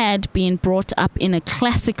I had been brought up in a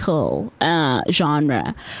classical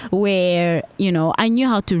genre where, you know, I knew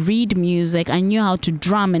how to read music, I knew how to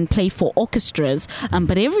drum and play for orchestras,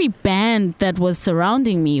 but every band that was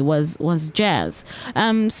surrounding me was jazz.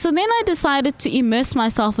 So then I decided to immerse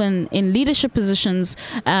myself in leadership positions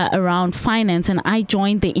around finance, and I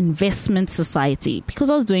joined the Investment Society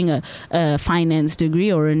because I was doing a finance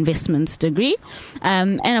degree or investments degree,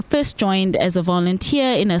 and I first joined as a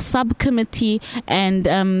volunteer in a subcommittee, and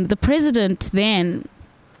the president then,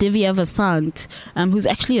 Divya Vasant, who's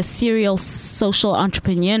actually a serial social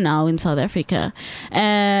entrepreneur now in South Africa,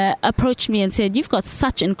 approached me and said, "You've got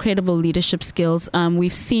such incredible leadership skills.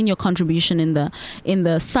 We've seen your contribution in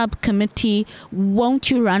the subcommittee.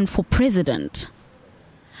 Won't you run for president?"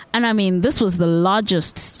 And I mean, this was the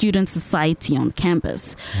largest student society on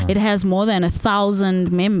campus. It has more than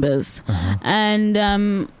 1,000 members. And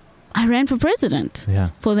I ran for president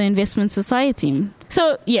for the Investment Society.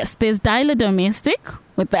 So, yes, there's Dialer Domestic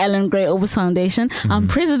with the Alan Gray Orbis Foundation. I'm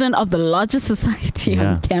president of the largest society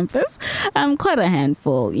on campus. I'm quite a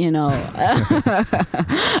handful, you know.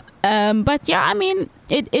 But yeah, I mean,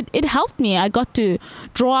 it helped me. I got to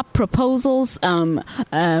draw up proposals,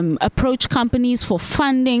 approach companies for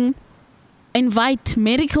funding, invite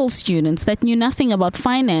medical students that knew nothing about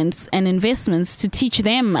finance and investments to teach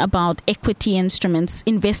them about equity instruments,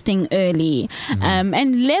 investing early,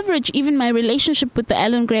 and leverage even my relationship with the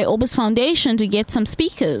Alan Gray Orbis Foundation to get some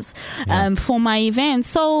speakers for my event.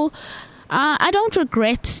 So I don't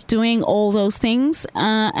regret doing all those things.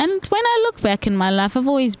 And when I look back in my life, I've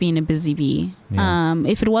always been a busy bee.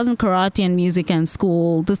 If it wasn't karate and music and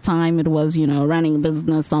school, this time it was, you know, running a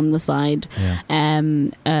business on the side,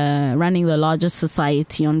 running the largest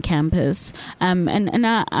society on campus. And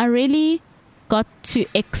I really got to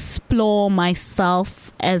explore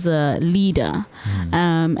myself as a leader,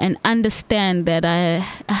 and understand that I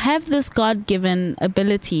have this God-given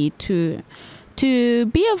ability to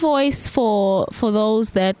be a voice for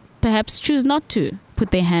those that perhaps choose not to put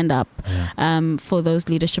their hand up for those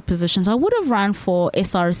leadership positions. I would have run for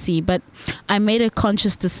SRC, but I made a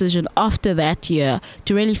conscious decision after that year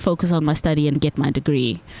to really focus on my study and get my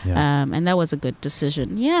degree. And that was a good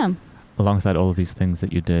decision. Alongside all of these things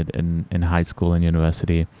that you did in high school and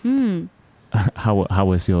university, how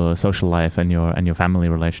was your social life and your family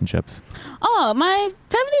relationships? Oh, my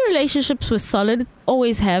family relationships were solid,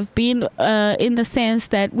 always have been, in the sense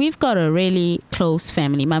that we've got a really close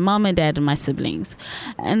family, my mom and dad and my siblings,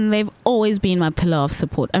 and they've always been my pillar of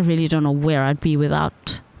support. I really don't know where I'd be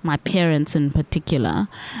without my parents in particular.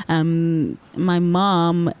 My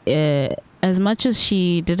mom, as much as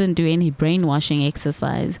she didn't do any brainwashing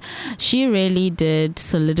exercise, she really did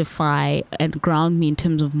solidify and ground me in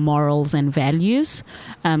terms of morals and values.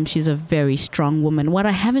 She's a very strong woman. What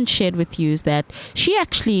I haven't shared with you is that she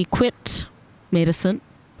actually quit medicine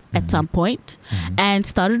at some point and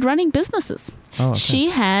started running businesses. She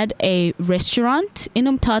had a restaurant in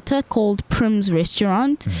Umtata called Prim's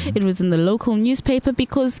Restaurant. It was in the local newspaper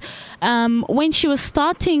because when she was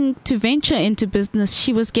starting to venture into business,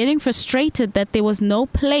 she was getting frustrated that there was no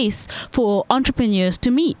place for entrepreneurs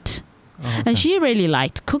to meet. And she really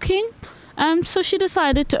liked cooking. So she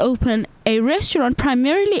decided to open a restaurant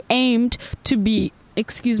primarily aimed to be,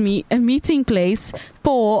 a meeting place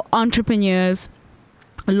for entrepreneurs,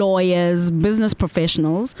 lawyers, business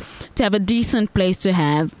professionals, to have a decent place to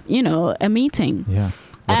have, you know, a meeting.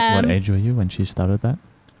 What age were you when she started that?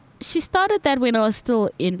 She started that when I was still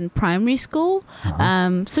in primary school.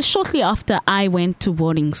 So shortly after I went to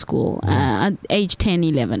boarding school, at age 10,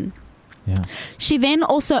 11. She then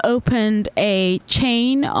also opened a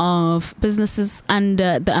chain of businesses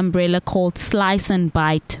under the umbrella called Slice and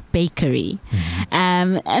Bite Bakery.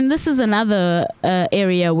 And this is another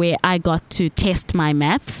area where I got to test my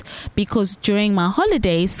maths, because during my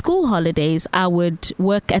holidays, school holidays, I would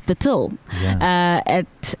work at the till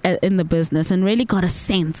in the business, and really got a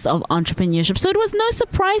sense of entrepreneurship. So it was no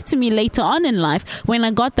surprise to me later on in life when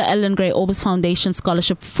I got the Alan Gray Orbis Foundation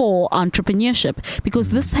Scholarship for Entrepreneurship, because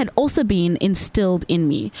this had also been instilled in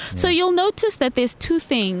me. So you'll notice that there's two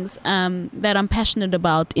things that I'm passionate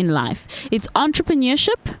about in life. It's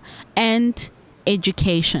entrepreneurship and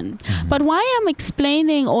education. But why I'm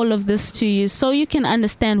explaining all of this to you, so you can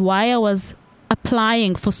understand why I was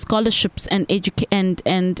applying for scholarships and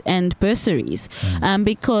and bursaries,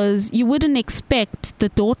 because you wouldn't expect the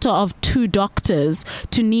daughter of 2 doctors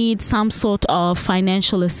to need some sort of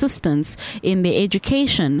financial assistance in their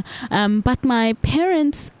education. But my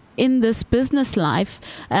parents in this business life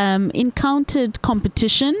encountered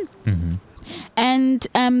competition, and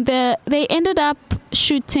they ended up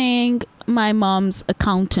shooting my mom's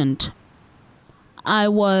accountant. I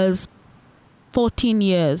was 14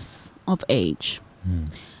 years of age.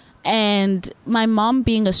 And my mom,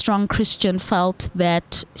 being a strong Christian, felt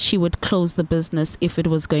that she would close the business if it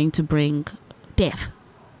was going to bring death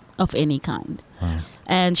of any kind. Wow.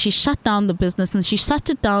 And she shut down the business, and she shut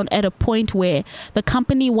it down at a point where the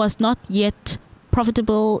company was not yet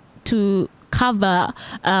profitable to cover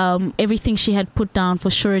everything she had put down for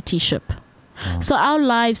suretyship. Wow. So our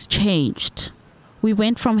lives changed. We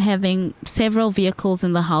went from having several vehicles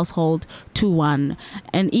in the household to one,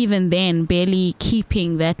 and even then barely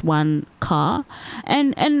keeping that one car.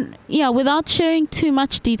 And yeah, without sharing too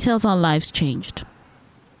much details, our lives changed.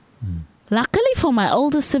 Luckily for my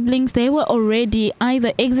older siblings, they were already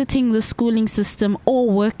either exiting the schooling system or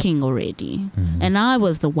working already. And I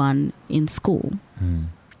was the one in school.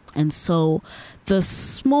 And so the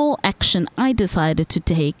small action I decided to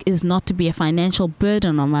take is not to be a financial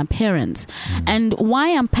burden on my parents. And why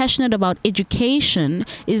I'm passionate about education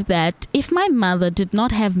is that if my mother did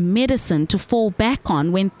not have medicine to fall back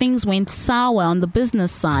on when things went sour on the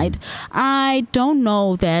business side, I don't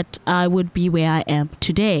know that I would be where I am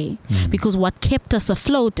today. Because what kept us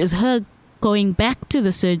afloat is her going back to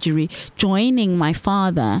the surgery, joining my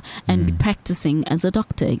father, and practicing as a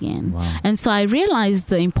doctor again. Wow. And so I realized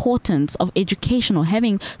the importance of education, or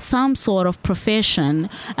having some sort of profession,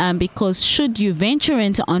 because should you venture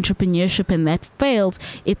into entrepreneurship and that fails,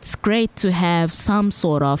 it's great to have some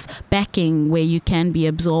sort of backing where you can be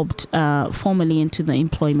absorbed formally into the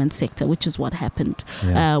employment sector, which is what happened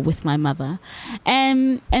with my mother.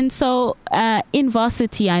 And so in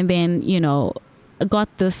varsity, I then,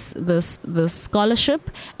 got this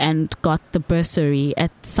scholarship and got the bursary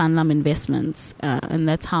at Sanlam Investments, and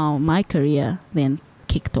that's how my career then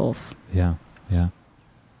kicked off. You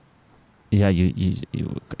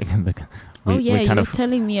you were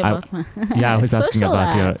telling me about my I was asking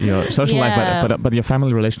about your social life, but your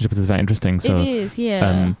family relationship is very interesting. So it is,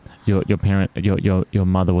 yeah. Your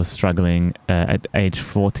mother was struggling at age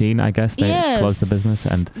 14, I guess. They closed the business,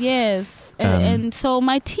 and and so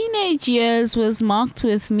my teenage years was marked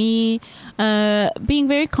with me being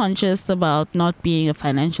very conscious about not being a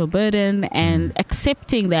financial burden, and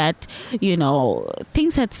accepting that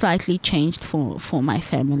things had slightly changed for my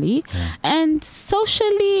family. And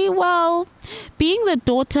socially, well, being the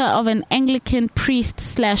daughter of an Anglican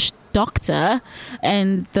priest / doctor,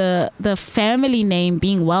 and the family name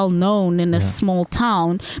being well known in a small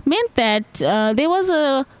town, meant that there was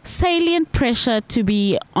a salient pressure to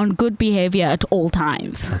be on good behavior at all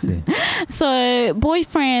times. I see. So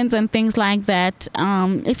boyfriends and things like that,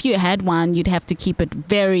 if you had one, you'd have to keep it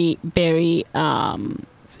very, very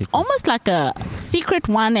almost like a secret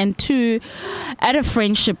one, and 2 at a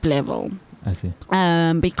friendship level. I see.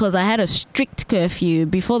 Because I had a strict curfew.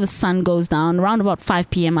 Before the sun goes down, around about 5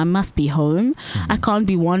 p.m, I must be home. I can't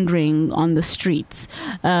be wandering on the streets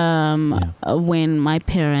when my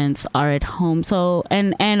parents are at home. So,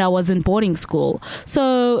 and I was in boarding school.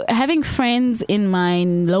 So having friends in my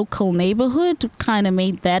local neighborhood kind of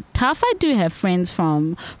made that tough. I do have friends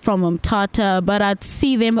from Umtata, but I'd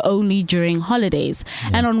see them only during holidays.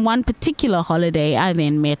 And on one particular holiday, I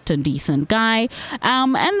then met a decent guy.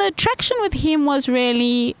 And the attraction with him was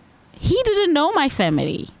really, he didn't know my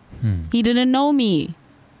family. He didn't know me.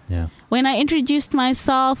 When I introduced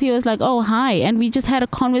myself, he was like, "Oh, hi," and we just had a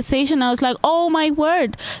conversation. I was like, "Oh my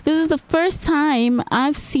word, this is the first time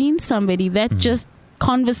I've seen somebody that just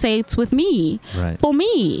conversates with me, for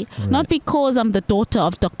me, not because I'm the daughter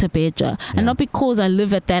of Dr. Beja, and not because I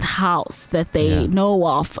live at that house that they know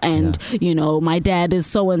of, and my dad is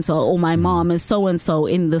so and so, or my mom is so and so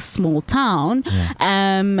in this small town."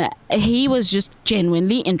 He was just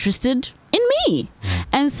genuinely interested in me,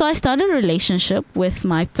 and so I started a relationship with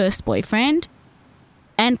my first boyfriend,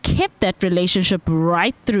 and kept that relationship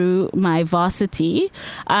right through my varsity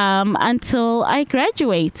until I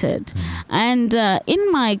graduated. And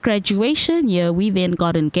in my graduation year, we then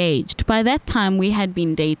got engaged. By that time, we had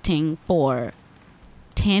been dating for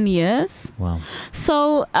 10 years. Wow.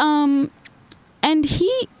 So, and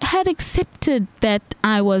he had accepted that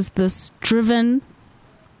I was this driven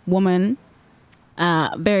woman,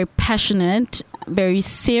 very passionate, very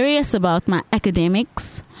serious about my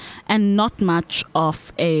academics, and not much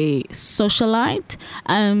of a socialite.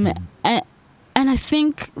 I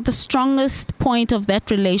think the strongest point of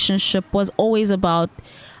that relationship was always about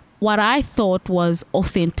what I thought was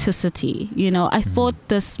authenticity. You know, I thought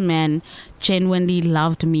this man genuinely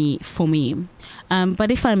loved me for me.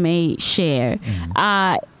 But if I may share,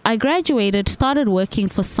 I graduated, started working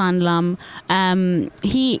for Sanlam.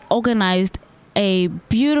 He organized a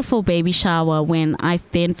beautiful baby shower when I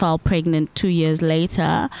then fell pregnant 2 years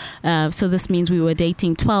later. So this means we were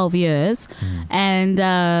dating 12 years. And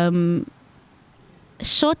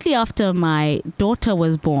shortly after my daughter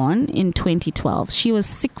was born in 2012, she was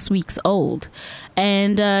 6 weeks old.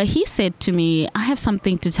 And he said to me, I have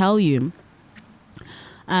something to tell you.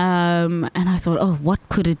 And I thought, oh, what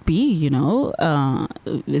could it be? You know,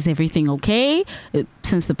 is everything okay?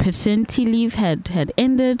 Since the paternity leave had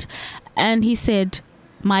ended. And he said,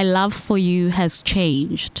 my love for you has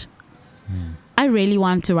changed. I really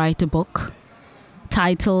want to write a book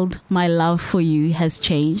titled My Love for You Has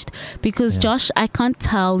Changed, because Josh, I can't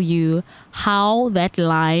tell you how that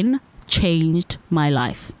line changed my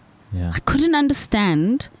life. I couldn't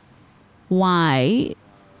understand why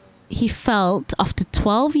he felt after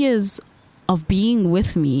 12 years of being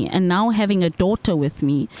with me and now having a daughter with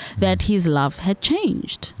me that his love had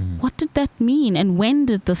changed. What did that mean, and when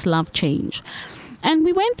did this love change? And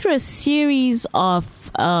we went through a series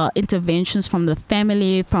of interventions from the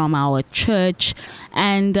family, from our church.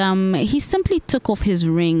 And he simply took off his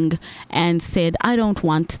ring and said, I don't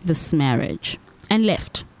want this marriage, and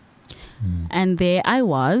left. And there I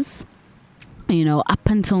was. You know, up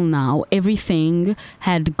until now, everything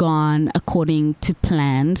had gone according to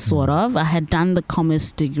plan, sort of. I had done the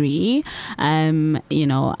commerce degree. You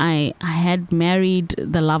know, I had married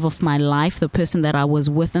the love of my life, the person that I was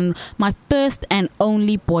with, and my first and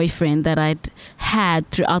only boyfriend that I'd had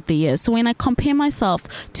throughout the years. So when I compare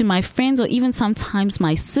myself to my friends or even sometimes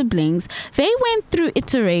my siblings, they went through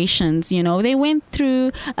iterations, you know. They went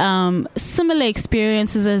through similar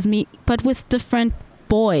experiences as me, but with different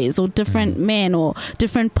boys or different men or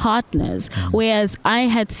different partners, whereas I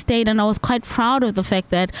had stayed, and I was quite proud of the fact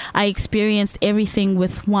that I experienced everything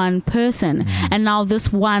with one person, and now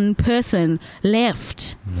this one person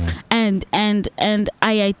left, and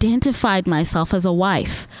I identified myself as a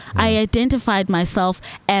wife. I identified myself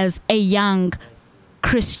as a young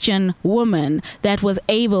Christian woman that was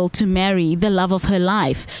able to marry the love of her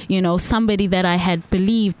life, you know, somebody that I had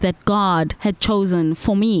believed that God had chosen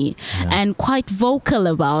for me, and quite vocal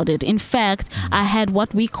about it. In fact, I had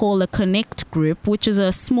what we call a connect group, which is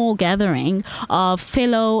a small gathering of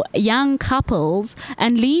fellow young couples,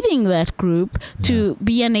 and leading that group to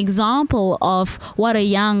be an example of what a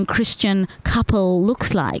young Christian couple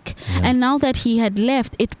looks like. And now that he had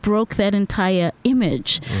left, it broke that entire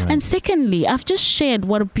image. And secondly, I've just shared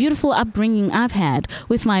what a beautiful upbringing I've had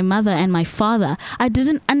with my mother and my father. I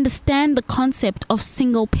didn't understand the concept of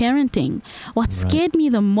single parenting. What scared me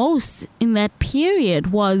the most in that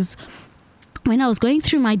period was when I was going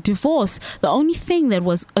through my divorce, the only thing that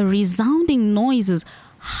was a resounding noise is,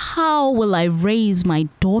 how will I raise my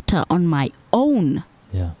daughter on my own?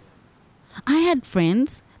 I had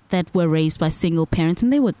friends that were raised by single parents,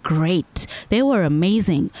 and they were great. They were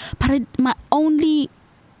amazing. But my only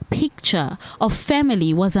picture of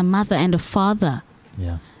family was a mother and a father.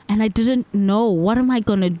 And I didn't know, what am I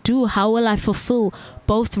going to do? How will I fulfill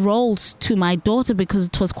both roles to my daughter? Because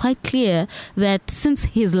it was quite clear that since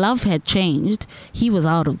his love had changed, he was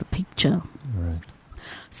out of the picture.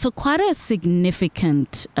 So quite a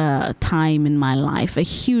significant time in my life, a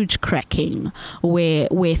huge cracking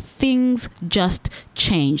where things just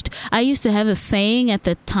changed. I used to have a saying at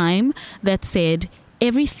that time that said,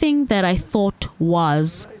 everything that I thought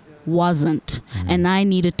wasn't, and I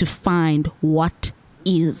needed to find what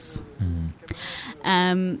is.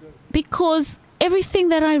 Because everything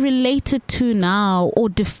that I related to now or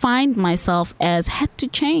defined myself as had to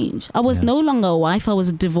change. I was no longer a wife, I was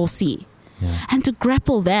a divorcee. And to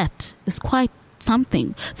grapple that is quite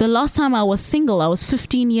something. The last time I was single, I was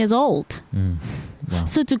 15 years old.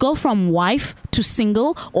 So to go from wife to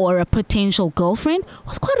single or a potential girlfriend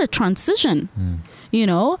was quite a transition. You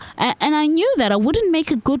know, and I knew that I wouldn't make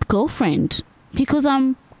a good girlfriend because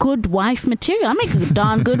I'm good wife material. I make a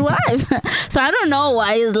darn good wife. So I don't know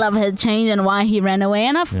why his love had changed and why he ran away.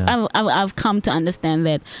 And I've come to understand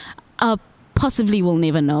that possibly we'll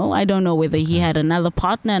never know. I don't know whether he had another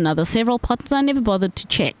partner, several partners. I never bothered to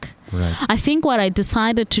check. I think what I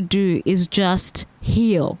decided to do is just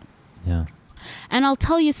heal. And I'll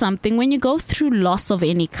tell you something, when you go through loss of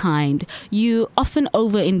any kind, you often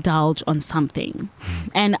overindulge on something.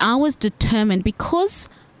 And I was determined, because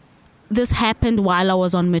this happened while I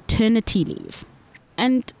was on maternity leave.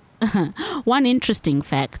 And one interesting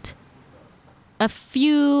fact, a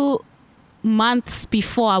few months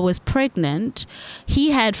before I was pregnant, he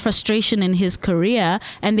had frustration in his career,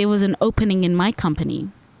 and there was an opening in my company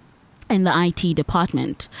in the IT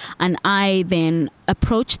department. And I then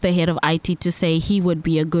approached the head of IT to say he would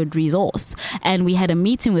be a good resource. And we had a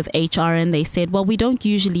meeting with HR, and they said, well, we don't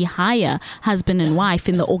usually hire husband and wife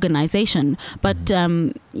in the organization. But,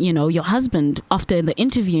 your husband, after the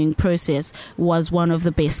interviewing process, was one of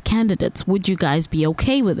the best candidates. Would you guys be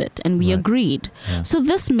okay with it? And we agreed. Yeah. So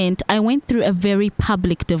this meant I went through a very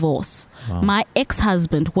public divorce. Wow. My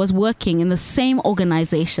ex-husband was working in the same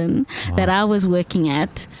organization that I was working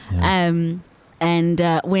at. Yeah. And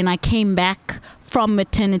when I came back from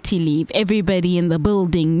maternity leave, everybody in the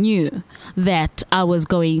building knew that I was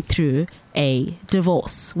going through a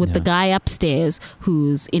divorce with the guy upstairs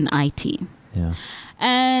who's in IT. Yeah.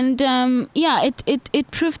 And it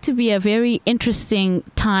proved to be a very interesting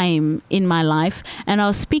time in my life. And I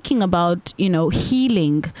was speaking about,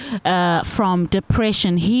 healing from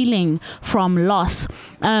depression, healing from loss.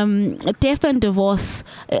 Death and divorce,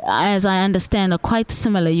 as I understand, are quite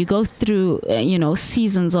similar. You go through,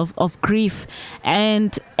 seasons of grief.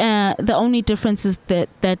 And the only difference is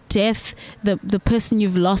that death, the person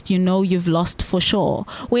you've lost, you've lost for sure.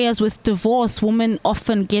 Whereas with divorce, women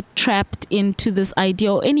often get trapped into this idea,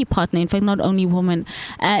 or any partner, in fact, not only women,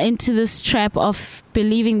 into this trap of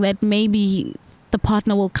believing that maybe the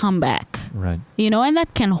partner will come back. Right. And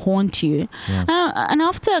that can haunt you. Yeah. And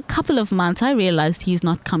after a couple of months, I realized he's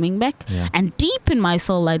not coming back. Yeah. And deep in my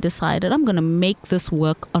soul, I decided I'm going to make this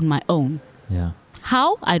work on my own. Yeah.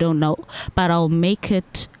 How? I don't know. But I'll make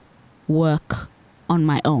it work on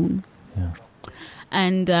my own. Yeah.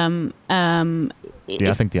 And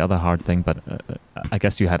I think the other hard thing, but I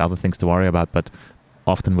guess you had other things to worry about, but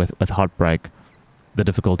often with heartbreak, the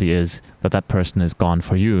difficulty is that person is gone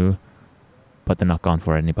for you, but they're not gone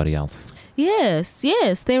for anybody else. Yes,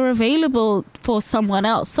 they're available for someone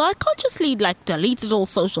else. So I consciously deleted all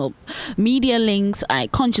social media links. I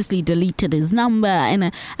consciously deleted his number,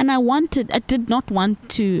 and I did not want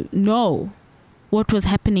to know what was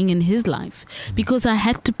happening in his life, because I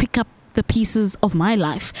had to pick up the pieces of my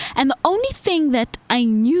life. And the only thing that I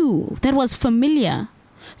knew that was familiar,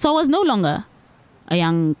 so I was no longer a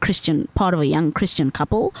young Christian, part of a young Christian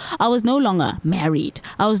couple. I was no longer married.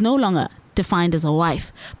 I was no longer defined as a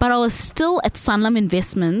wife, but I was still at Sanlam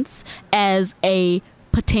Investments as a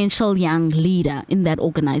potential young leader in that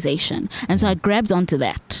organization. And so I grabbed onto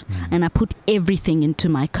that and I put everything into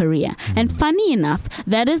my career. And funny enough,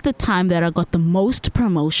 that is the time that I got the most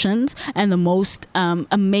promotions and the most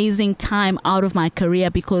amazing time out of my career,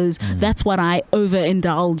 because that's what I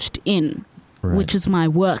overindulged in. Right. Which is my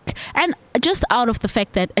work. And just out of the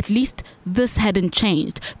fact that at least this hadn't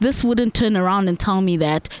changed. This wouldn't turn around and tell me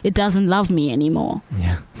that it doesn't love me anymore.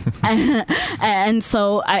 Yeah. And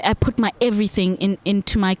so I put my everything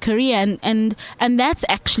into my career. And that's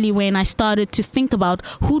actually when I started to think about,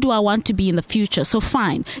 who do I want to be in the future? So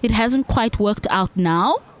fine, it hasn't quite worked out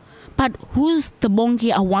now, but who's the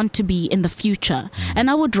Bongi I want to be in the future? And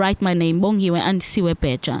I would write my name, Bongiwe Andisiwe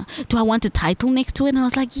Peja. Do I want a title next to it? And I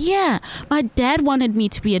was like, yeah, my dad wanted me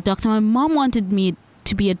to be a doctor. My mom wanted me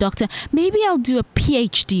to be a doctor. Maybe I'll do a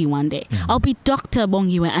PhD one day. I'll be Dr.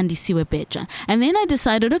 Bongiwe Andisiwe Peja. And then I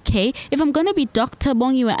decided, okay, if I'm going to be Dr.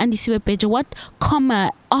 Bongiwe Andisiwe Peja, what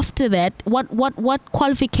comma after that, what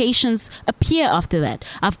qualifications appear after that?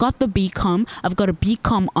 I've got the BCom, I've got a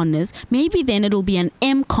BCom honors. Maybe then it'll be an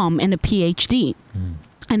MCom and a PhD.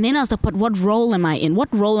 And then I was like, but what role am I in? What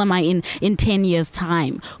role am I in 10 years'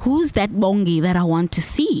 time? Who's that Bongi that I want to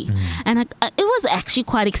see? And it was actually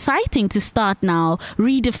quite exciting to start now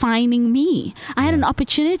redefining me. I had an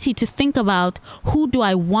opportunity to think about, who do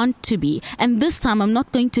I want to be? And this time I'm not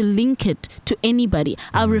going to link it to anybody.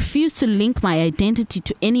 I refuse to link my identity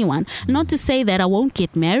to anyone. Not to say that I won't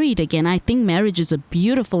get married again. I think marriage is a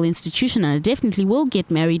beautiful institution, and I definitely will get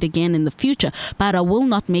married again in the future. But I will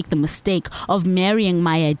not make the mistake of marrying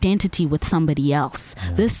my identity with somebody else.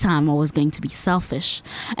 This time I was going to be selfish.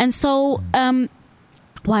 And so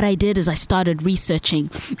what I did is I started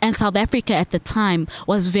researching, and South Africa at the time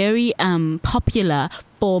was very popular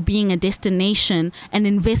for being a destination, an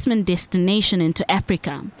investment destination into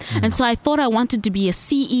Africa. And so I thought I wanted to be a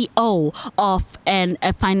CEO of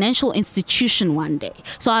a financial institution one day.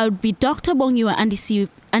 So I would be Dr. Bongiwe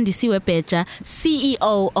Andisiwe Peja,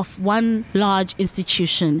 CEO of one large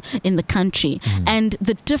institution in the country. And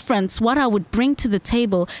the difference, what I would bring to the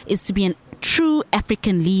table, is to be an true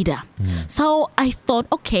African leader. So I thought,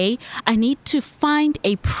 okay, I need to find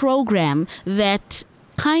a program that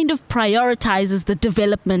kind of prioritizes the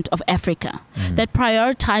development of Africa, that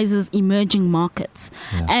prioritizes emerging markets.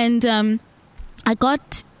 And I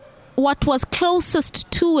got what was closest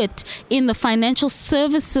to it in the financial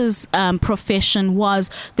services profession was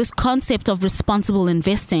this concept of responsible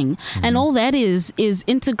investing. And all that is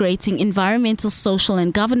integrating environmental, social,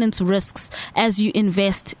 and governance risks as you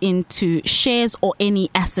invest into shares or any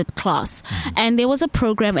asset class. And there was a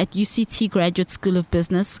program at UCT Graduate School of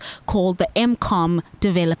Business called the MCOM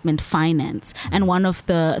Development Finance. And one of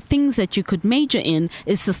the things that you could major in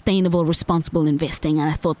is sustainable, responsible investing. And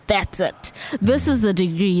I thought, that's it. This is the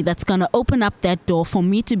degree that's going to open up that door for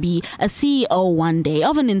me to be a CEO one day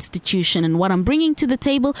of an institution. And what I'm bringing to the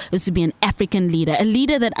table is to be an African leader, a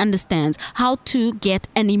leader that understands how to get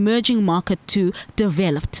an emerging market to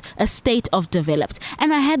developed, a state of developed.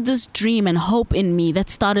 And I had this dream and hope in me that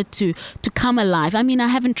started to come alive. I mean, I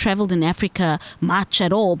haven't traveled in Africa much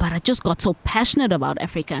at all, but I just got so passionate about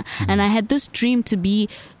Africa. And I had this dream to be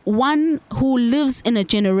one who lives in a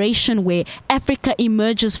generation where Africa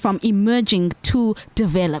emerges from emerging to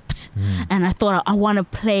developed. And I thought I want to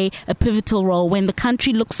play a pivotal role when the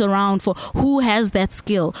country looks around for who has that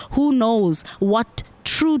skill, who knows what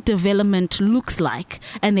true development looks like,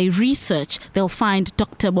 and they research, they'll find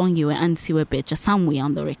Dr. Bongiwe Ansiwe Beja somewhere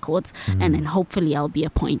on the records, and then hopefully I'll be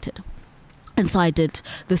appointed. And so I did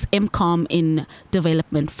this MCOM in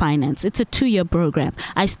development finance. It's a 2-year program.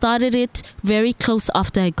 I started it very close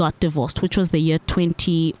after I got divorced, which was the year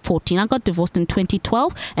 2014. I got divorced in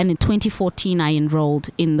 2012, and in 2014 I enrolled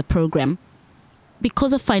in the program.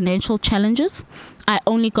 Because of financial challenges, I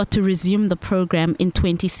only got to resume the program in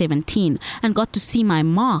 2017 and got to see my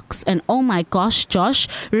marks. And oh my gosh, Josh,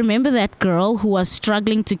 remember that girl who was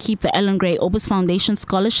struggling to keep the Ellen Gray Orbis Foundation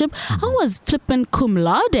scholarship? I was flippin' cum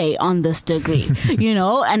laude on this degree, you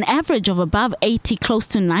know, an average of above 80, close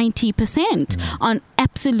to 90% on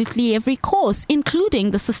absolutely every course,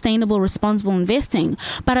 including the sustainable responsible investing.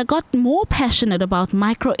 But I got more passionate about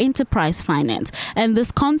micro enterprise finance and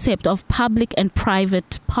this concept of public and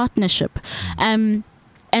private partnership.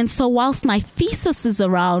 And so whilst my thesis is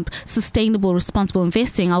around sustainable, responsible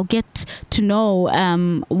investing, I'll get to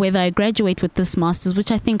know whether I graduate with this master's,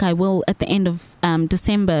 which I think I will at the end of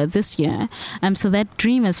December this year. So that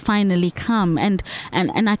dream has finally come. And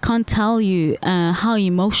I can't tell you how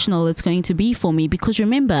emotional it's going to be for me, because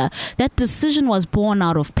remember, that decision was born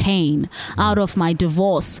out of pain, out of my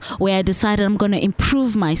divorce, where I decided I'm going to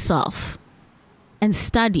improve myself and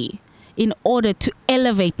study in order to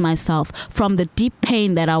elevate myself from the deep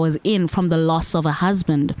pain that I was in from the loss of a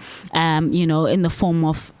husband, you know, in the form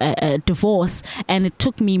of a divorce. And it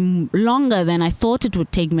took me longer than I thought it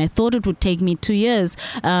would take me. I thought it would take me 2 years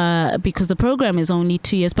because the program is only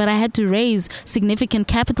 2 years, but I had to raise significant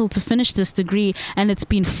capital to finish this degree, and it's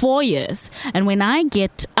been 4 years. And when I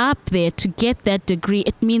get up there to get that degree,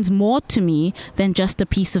 it means more to me than just a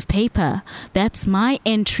piece of paper. That's my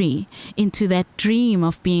entry into that dream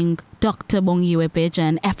of being Dr. Bongiwe Beja,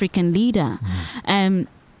 an African leader.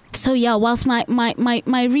 So yeah, whilst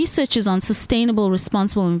my research is on sustainable,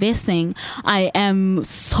 responsible investing, I am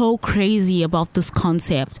so crazy about this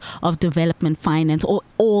concept of development finance, or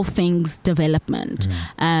all things development.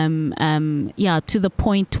 Yeah, to the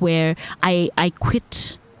point where I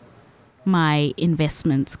quit my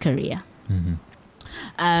investments career.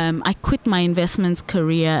 I quit my investments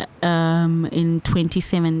career in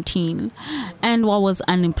 2017 and I was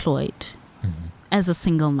unemployed as a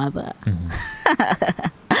single mother.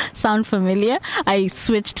 Sound familiar? I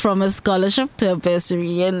switched from a scholarship to a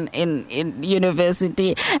bursary in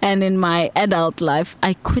university, and in my adult life,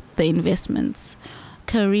 I quit the investments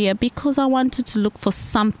career because I wanted to look for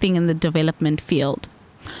something in the development field.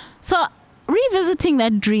 So revisiting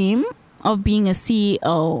that dream of being a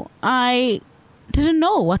CEO, I didn't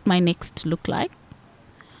know what my next looked like.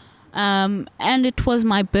 And it was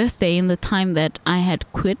my birthday in the time that I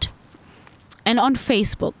had quit. And on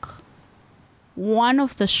Facebook, one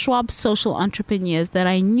of the Schwab social entrepreneurs that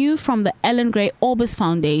I knew from the Ellen Gray Orbis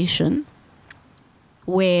Foundation,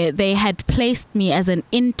 where they had placed me as an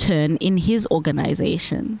intern in his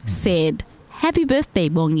organization, said, "Happy birthday,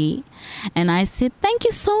 Bongi." And I said, "Thank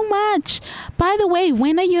you so much. By the way,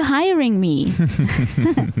 when are you hiring me?"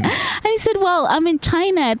 And he said, "Well, I'm in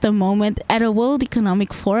China at the moment at a World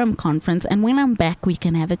Economic Forum conference, and when I'm back, we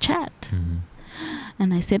can have a chat."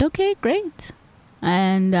 And I said, "Okay, great."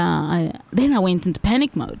 And then I went into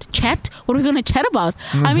panic mode. Chat? What are we going to chat about?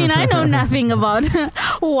 I mean, I know nothing about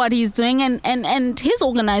what he's doing. And his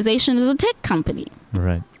organization is a tech company.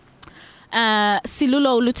 Right.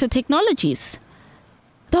 Silulo Oluto Technologies.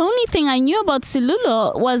 The only thing I knew about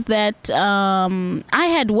Silulo was that I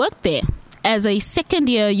had worked there as a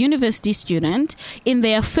second-year university student in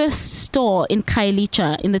their first store in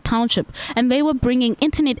Khayelitsha in the township, and they were bringing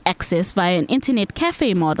internet access via an internet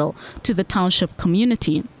cafe model to the township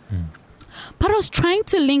community. But I was trying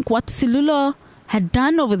to link what Selulor had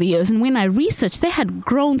done over the years, and when I researched, they had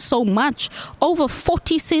grown so much. Over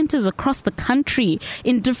 40 centers across the country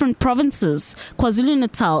in different provinces,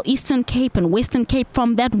 KwaZulu-Natal, Eastern Cape and Western Cape,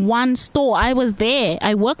 from that one store. I was there,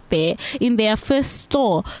 I worked there in their first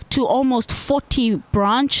store, to almost 40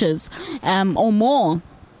 branches or more.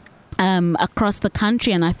 Across the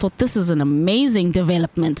country, and I thought, this is an amazing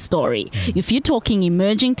development story. If you're talking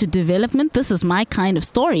emerging to development, this is my kind of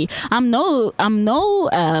story. I'm no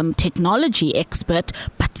technology expert,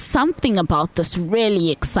 but something about this really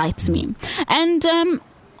excites me. And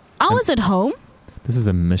I was at home. This is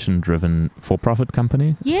a mission-driven for-profit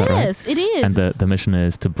company. Yes, right? It is. And the mission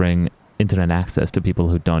is to bring internet access to people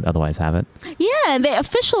who don't otherwise have it. Yeah, the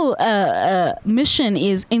official mission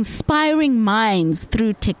is inspiring minds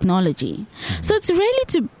through technology. So it's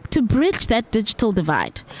really to bridge that digital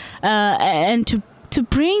divide and to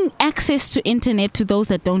bring access to internet to those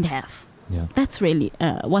that don't have. Yeah. That's really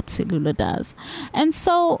what Selulor does. And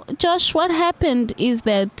so, Josh, what happened is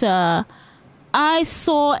that I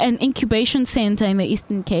saw an incubation center in the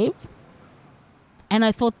Eastern Cape, and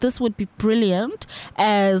I thought this would be brilliant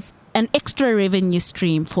as an extra revenue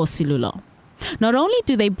stream for Selulor. Not only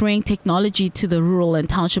do they bring technology to the rural and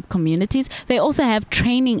township communities, they also have a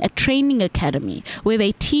training academy where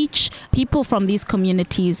they teach people from these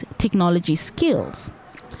communities technology skills.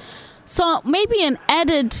 So maybe an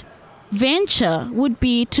added venture would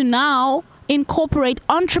be to now incorporate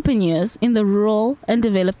entrepreneurs in the rural and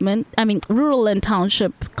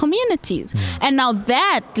township communities. And now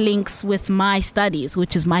that links with my studies,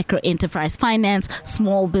 which is micro enterprise finance,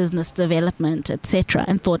 small business development, etc.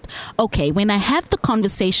 And thought, okay, when I have the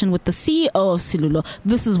conversation with the CEO of Selulor,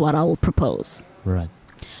 this is what I will propose. Right.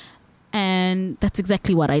 And that's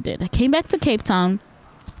exactly what I did. I came back to Cape Town,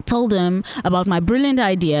 told him about my brilliant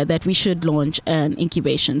idea that we should launch an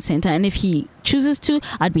incubation center, and if he chooses to,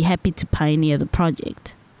 I'd be happy to pioneer the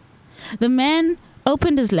project. The man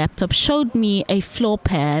opened his laptop, showed me a floor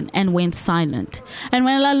plan, and went silent. And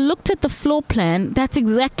when I looked at the floor plan, that's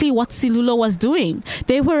exactly what Selulor was doing.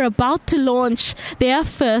 They were about to launch their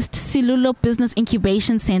first Selulor Business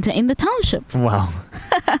Incubation Center in the township. Wow.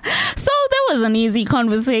 So that was an easy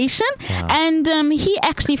conversation. Wow. And he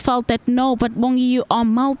actually felt that, no, but Bongi, you are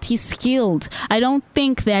multi-skilled. I don't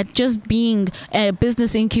think that just being a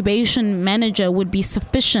business incubation manager would be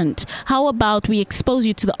sufficient. How about we expose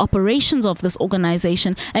you to the operations of this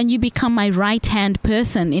organization and you become my right-hand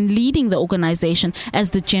person in leading the organization as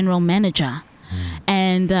the general manager?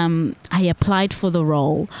 And I applied for the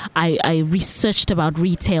role. I researched about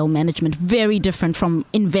retail management, very different from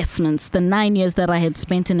investments, the 9 years that I had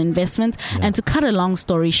spent in investments. Yeah. And to cut a long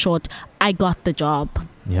story short, I got the job.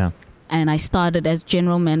 Yeah. And I started as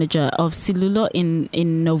general manager of Selulor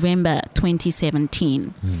in November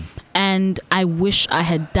 2017. And I wish I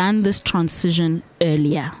had done this transition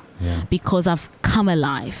earlier. Yeah. Because I've come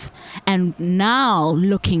alive. And now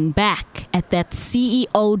looking back at that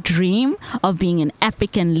CEO dream of being an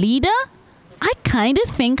African leader, I kind of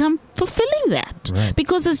think I'm fulfilling that. Right.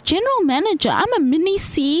 Because as general manager, I'm a mini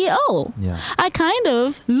CEO. Yeah. I kind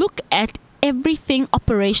of look at everything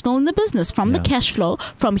operational in the business, from the cash flow,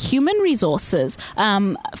 from human resources,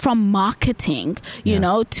 from marketing, you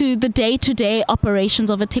know, to the day-to-day operations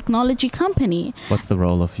of a technology company. What's the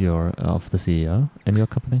role of the CEO in your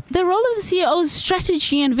company? The role of the CEO is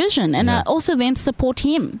strategy and vision, and I also then support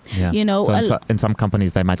him. Yeah. You know, so in some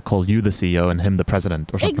companies they might call you the CEO and him the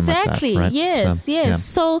president or something exactly. like that. Right? Yes, so, yes. Yeah.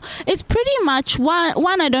 So it's pretty much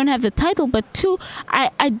one, I don't have the title, but two,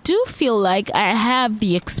 I do feel like I have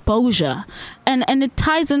the exposure. And it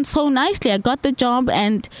ties in so nicely. I got the job,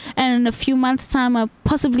 and in a few months' time, I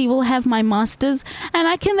possibly will have my master's, and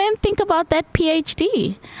I can then think about that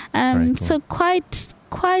PhD. Cool. So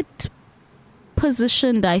quite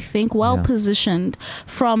positioned, I think, positioned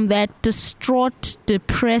from that distraught,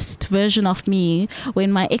 depressed version of me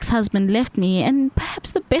when my ex-husband left me, and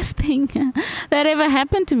perhaps the best thing that ever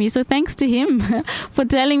happened to me. So thanks to him for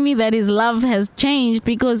telling me that his love has changed,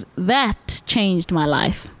 because that changed my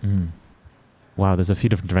life. Wow, there's a few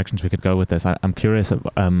different directions we could go with this. I'm curious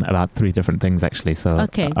about three different things, actually. So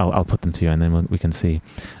I'll put them to you, and then we can see.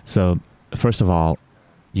 So first of all,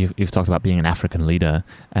 you've talked about being an African leader,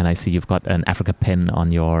 and I see you've got an Africa pin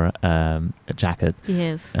on your jacket.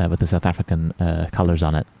 Yes. With the South African colors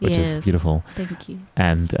on it, which is beautiful. Thank you.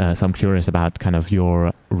 And so I'm curious about kind of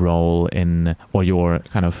your role in, or your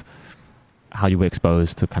kind of how you were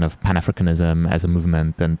exposed to kind of Pan-Africanism as a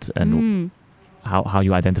movement, and how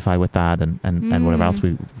you identify with that, and whatever else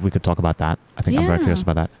we could talk about that. I think I'm very curious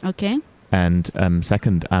about that. Okay. And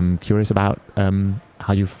second, I'm curious about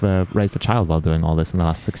how you've raised a child while doing all this in the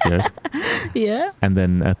last 6 years. Yeah. And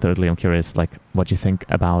then thirdly, I'm curious, like, what you think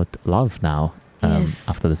about love now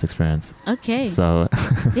after this experience. Okay. So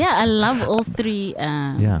yeah, I love all three.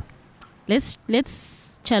 Yeah.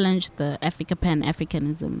 Let's challenge the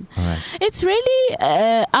Pan-Africanism. All right. It's really,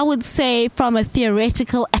 I would say, from a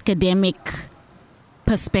theoretical academic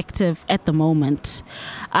perspective at the moment.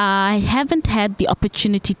 I haven't had the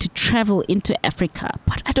opportunity to travel into Africa,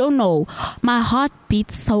 but I don't know. My heart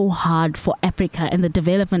beats so hard for Africa and the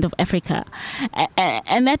development of Africa.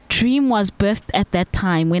 And that dream was birthed at that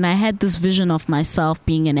time when I had this vision of myself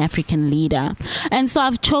being an African leader. And so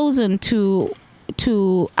I've chosen to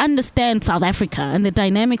understand South Africa and the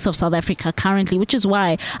dynamics of South Africa currently, which is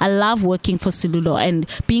why I love working for Silulo and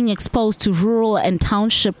being exposed to rural and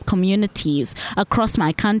township communities across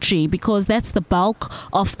my country, because that's the bulk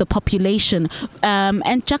of the population,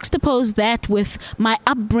 and juxtapose that with my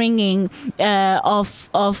upbringing of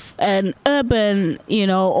an urban,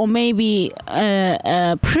 or maybe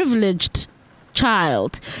privileged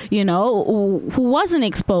child, who wasn't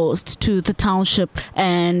exposed to the township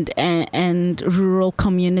and rural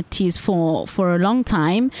communities for a long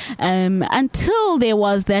time, until there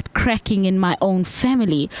was that cracking in my own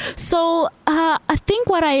family. So I think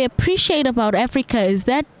what I appreciate about Africa is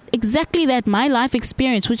that exactly that, my life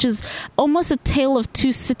experience, which is almost a tale of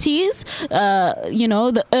two cities,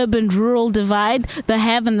 the urban-rural divide, the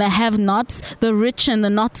have and the have-nots, the rich and the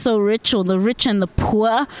not so rich, or the rich and the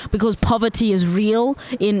poor, because poverty is real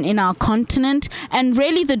in our continent, and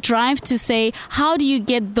really the drive to say, how do you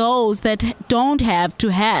get those that don't have to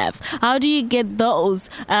have? How do you get those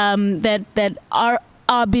that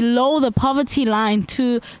are below the poverty line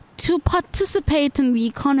to participate in the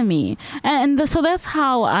economy? And so that's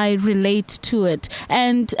how I relate to it.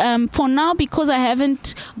 And for now, because I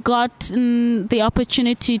haven't gotten the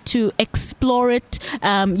opportunity to explore it,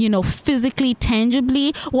 physically,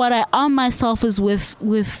 tangibly, what I arm myself is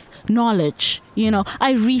with knowledge.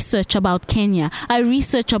 I research about Kenya, I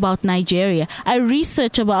research about Nigeria, I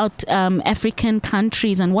research about African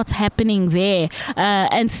countries and what's happening there,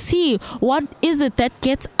 and see what is it that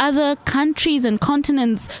gets other countries and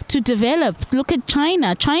continents to develop. Look at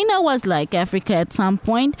China. China was like Africa at some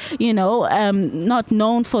point, not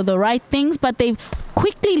known for the right things, but they've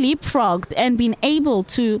quickly leapfrogged and been able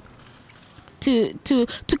to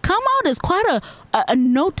come out as quite a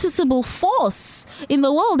noticeable force in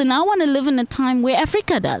the world. And I want to live in a time where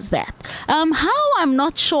Africa does that. How, I'm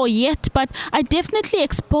not sure yet, but I definitely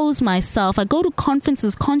expose myself. I go to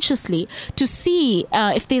conferences consciously to see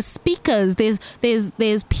if there's speakers, there's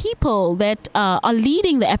people that are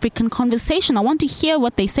leading the African conversation. I want to hear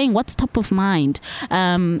what they're saying, what's top of mind.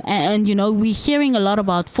 And we're hearing a lot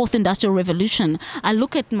about Fourth Industrial Revolution. I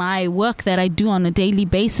look at my work that I do on a daily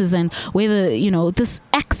basis, and whether this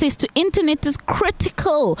access to internet is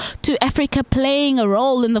critical to Africa playing a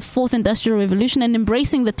role in the Fourth Industrial Revolution and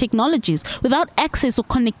embracing the technologies. Without access or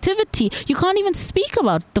connectivity, you can't even speak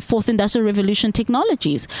about the Fourth Industrial Revolution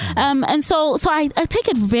technologies. And so I take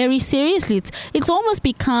it very seriously. It's almost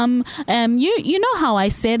become, you know how I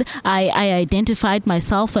said I identified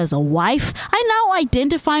myself as a wife. I now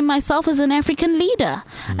identify myself as an African leader.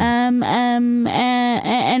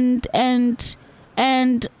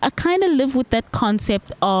 And I kind of live with that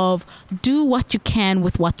concept of do what you can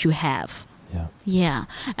with what you have. Yeah.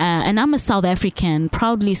 And I'm a South African,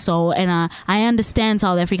 proudly so. And I understand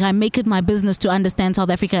South Africa. I make it my business to understand South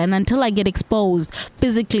Africa. And until I get exposed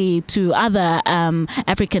physically to other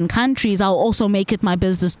African countries, I'll also make it my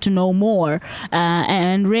business to know more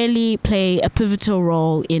and really play a pivotal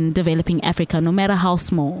role in developing Africa, no matter how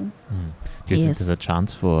small. Do you think there's a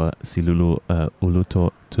chance for Silulo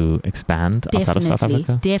Uluto to expand outside of South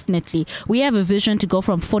Africa? Definitely. We have a vision to go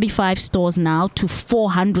from 45 stores now to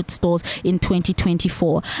 400 stores in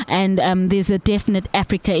 2024. And there's a definite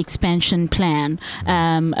Africa expansion plan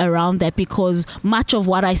around that, because much of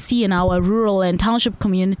what I see in our rural and township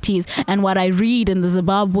communities and what I read in the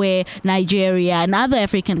Zimbabwe, Nigeria, and other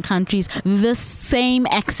African countries, the same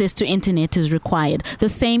access to internet is required. The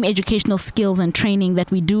same educational skills and training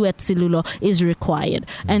that we do at Silulo is required.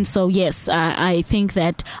 And so, yes, I think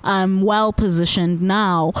that I'm well positioned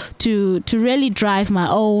now to really drive my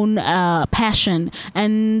own passion.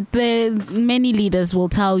 And many leaders will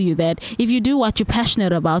tell you that if you do what you're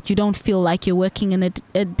passionate about, you don't feel like you're working in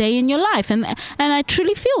a day in your life. And I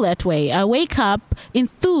truly feel that way. I wake up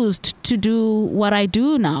enthused to do what I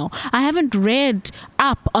do now. I haven't read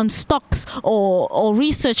up on stocks or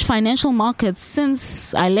researched financial markets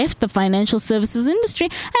since I left the financial services industry,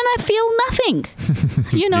 and I feel nothing.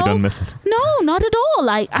 You know, you don't miss it. No, not at all.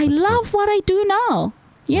 I love what I do now.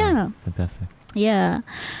 Yeah. Wow, fantastic. Yeah.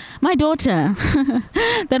 My daughter.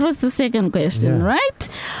 That was the second question, right?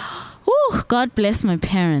 Oh, God bless my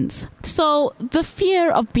parents. So the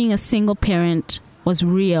fear of being a single parent was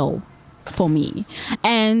real for me.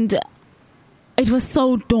 And it was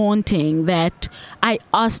so daunting that I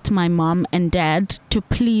asked my mom and dad to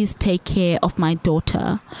please take care of my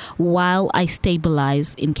daughter while I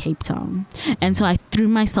stabilize in Cape Town. And so I threw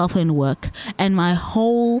myself in work, and my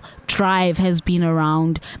whole drive has been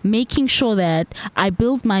around making sure that I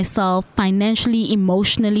build myself financially,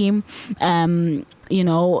 emotionally, you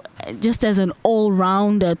know, just as an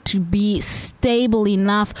all-rounder, to be stable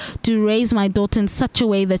enough to raise my daughter in such a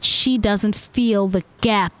way that she doesn't feel the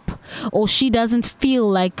gap, or she doesn't feel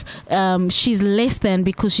like she's less than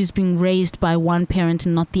because she's being raised by one parent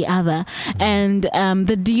and not the other. And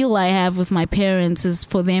the deal I have with my parents is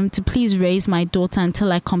for them to please raise my daughter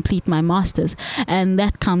until I complete my master's, and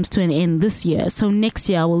that comes to an end this year. So next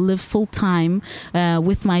year I will live full-time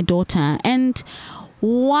with my daughter. And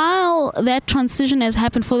while that transition has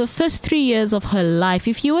happened for the first 3 years of her life,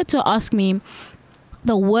 if you were to ask me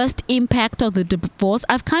the worst impact of the divorce,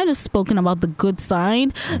 I've kind of spoken about the good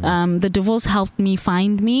side. The divorce helped me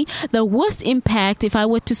find me. The worst impact, if I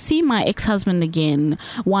were to see my ex-husband again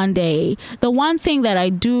one day, the one thing that I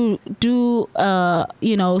do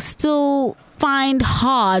you know, still find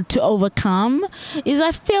hard to overcome is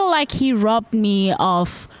I feel like he robbed me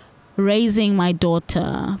of raising my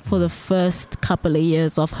daughter for the first couple of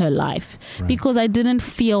years of her life, because I didn't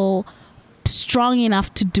feel strong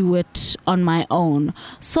enough to do it on my own.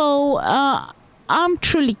 So I'm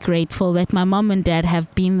truly grateful that my mom and dad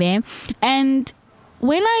have been there. And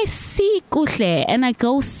when I see Kuhle and I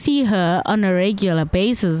go see her on a regular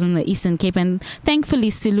basis in the Eastern Cape, and thankfully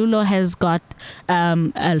Silulo has got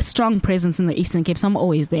a strong presence in the Eastern Cape, so I'm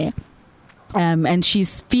always there. And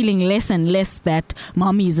she's feeling less and less that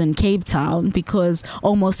mommy's in Cape Town, because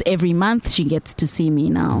almost every month she gets to see me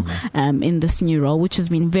now in this new role, which has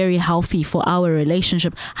been very healthy for our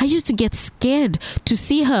relationship. I used to get scared to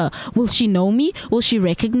see her. Will she know me? Will she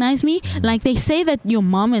recognize me? Like they say that your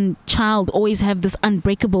mom and child always have this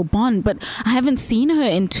unbreakable bond, but I haven't seen her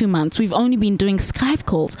in 2 months. We've only been doing Skype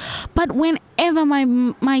calls. But whenever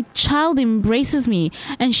my child embraces me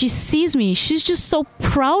and she sees me, she's just so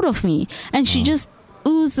proud of me. And she just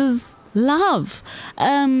oozes love.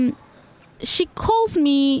 She calls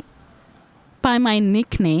me by my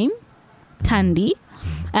nickname, Thandi,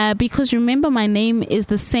 because remember my name is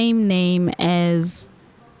the same name as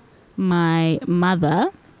my mother.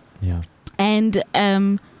 Yeah. And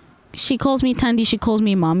she calls me Thandi, she calls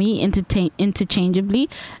me mommy interchangeably.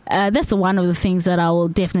 That's one of the things that I will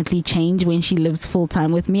definitely change when she lives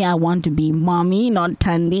full-time with me. I want to be mommy, not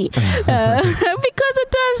Thandi. Because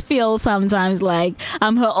it does feel sometimes like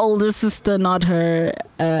I'm her older sister, not her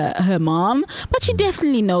mom. But she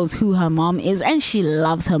definitely knows who her mom is, and she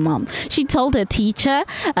loves her mom. She told her teacher,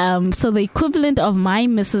 so the equivalent of my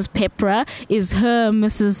Mrs. Pepra is her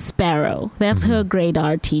Mrs. Sparrow. That's her grade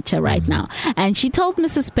R teacher right now. And she told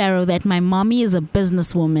Mrs. Sparrow that my mommy is a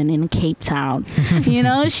businesswoman in Cape Town. You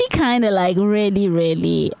know, she kind of like really,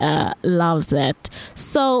 really loves that.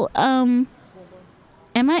 So, am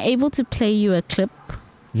I able to play you a clip?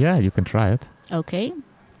 Yeah, you can try it. Okay.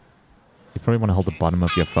 You probably want to hold the bottom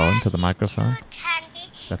of your phone to the microphone.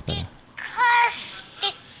 That's better.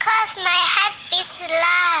 Because my heart beats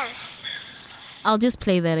love. I'll just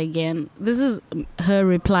play that again. This is her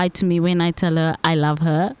reply to me when I tell her I love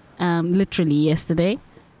her. Literally yesterday.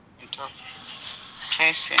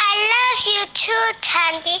 I love you too,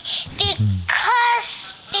 Thandi,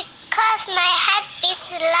 because my heart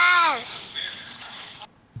beats love.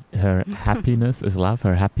 Her happiness is love.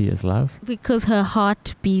 Her happy is love. Because her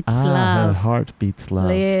heart beats love. Her heart beats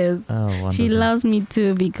love. Yes. Oh, wonderful. She loves me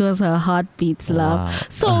too because her heart beats love. Wow.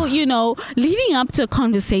 So, you know, leading up to a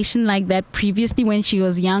conversation like that previously when she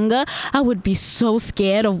was younger, I would be so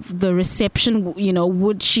scared of the reception. You know,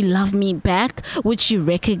 would she love me back? Would she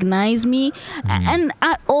recognize me? And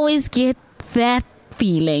I always get that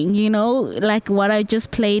feeling, you know, like what I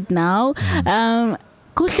just played now.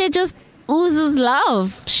 Kuhle just oozes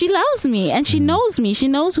love. She loves me and she knows me. She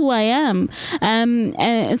knows who I am.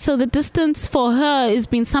 And so the distance for her has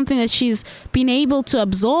been something that she's been able to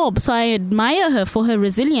absorb. So I admire her for her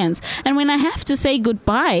resilience. And when I have to say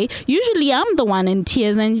goodbye, usually I'm the one in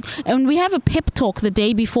tears. And we have a pep talk the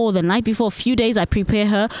day before, the night before, a few days I prepare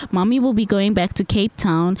her. Mommy will be going back to Cape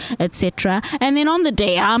Town, etc. And then on the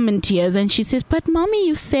day I'm in tears and she says, but Mommy,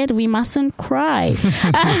 you said we mustn't cry.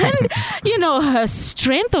 And, you know, her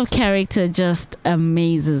strength of character just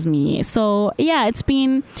amazes me. So yeah, it's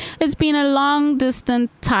been a long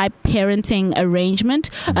distance type parenting arrangement,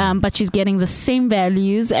 but she's getting the same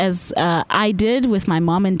values as I did with my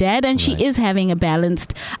mom and dad, and she is having a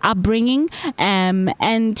balanced upbringing,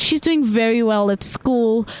 and she's doing very well at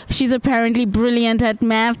school. She's apparently brilliant at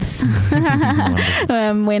maths.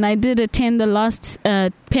 When I did attend the last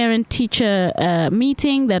parent-teacher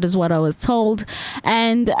meeting, that is what I was told.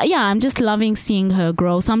 And yeah, I'm just loving seeing her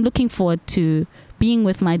grow. So I'm looking forward to being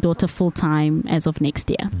with my daughter full-time as of next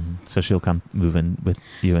year. So she'll come move in with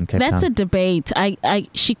you in Cape Town? That's a debate.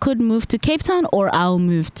 She could move to Cape Town or I'll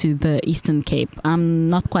move to the Eastern Cape. I'm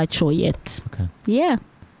not quite sure yet. Okay. Yeah.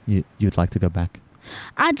 You'd like to go back?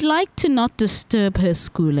 I'd like to not disturb her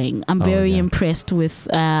schooling. I'm very impressed with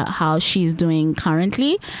how she's doing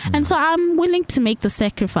currently. And so I'm willing to make the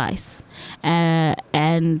sacrifice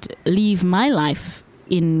and leave my life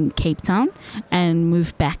in Cape Town and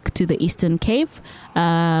move back to the Eastern Cape,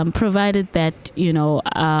 provided that, you know,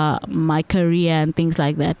 my career and things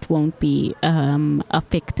like that won't be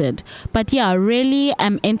affected. But yeah, really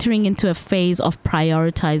I'm entering into a phase of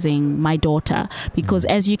prioritizing my daughter, because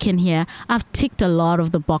as you can hear, I've ticked a lot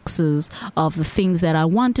of the boxes of the things that I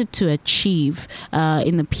wanted to achieve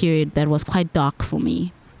in the period that was quite dark for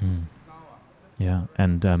me. Yeah,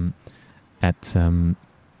 and at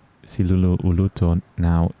Silulu Uluto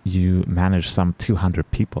now you manage some 200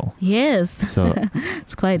 people. Yes, so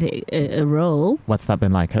it's quite a role. What's that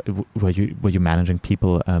been like? Were you managing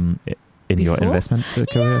people in before? Your investment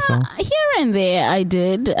career as well? Here and there I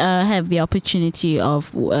did have the opportunity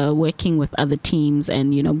of working with other teams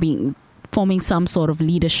and, you know, forming some sort of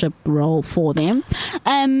leadership role for them.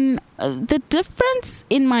 The difference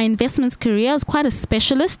in my investments career is quite a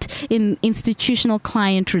specialist in institutional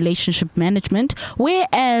client relationship management,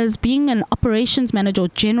 whereas being an operations manager or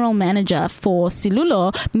general manager for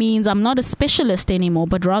Silulu means I'm not a specialist anymore,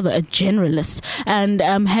 but rather a generalist, and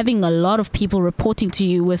having a lot of people reporting to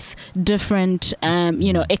you with different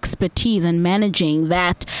expertise, and managing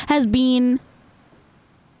that has been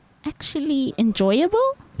actually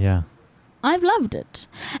enjoyable. Yeah. I've loved it,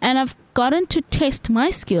 and I've gotten to test my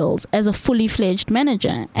skills as a fully fledged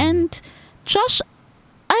manager, and Josh,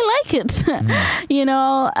 I like it. You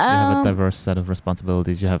know, you have a diverse set of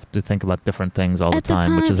responsibilities. You have to think about different things all the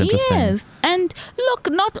time, which is interesting. Yes, and look,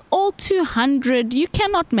 not all 200. You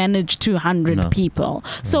cannot manage 200 people.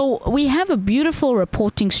 So we have a beautiful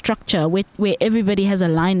reporting structure where everybody has a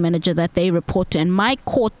line manager that they report to. And my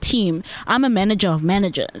core team, I'm a manager of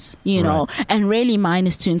managers, you know, and really mine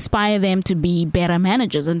is to inspire them to be better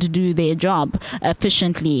managers and to do their job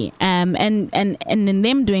efficiently. And in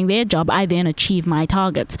them doing their job, I then achieve my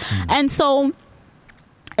targets. And so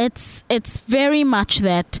it's very much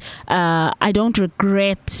that I don't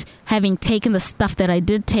regret having taken the stuff that I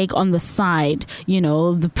did take on the side, you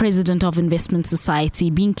know, the president of Investment Society,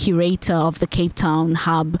 being curator of the Cape Town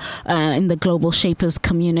hub in the Global Shapers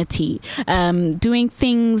community, doing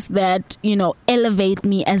things that, you know, elevate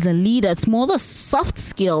me as a leader. It's more the soft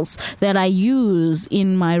skills that I use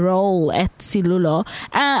in my role at Silulu,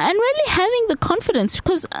 and really having the confidence,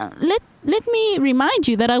 because let me remind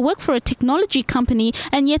you that I work for a technology company,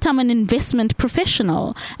 and yet I'm an investment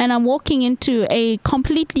professional, and I'm walking into a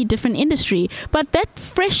completely different industry. But that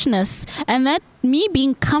freshness and that me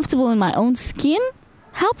being comfortable in my own skin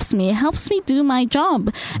helps me do my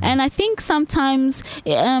job. And I think sometimes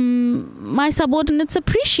my subordinates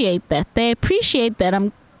appreciate that. They appreciate that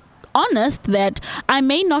I'm honest, that I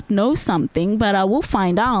may not know something, but I will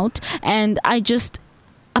find out, and I just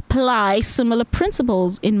apply similar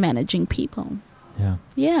principles in managing people.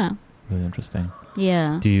 Yeah. Really interesting.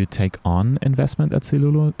 Yeah. Do you take on investment at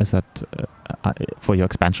Silulu? Is that for your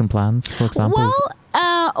expansion plans, for example?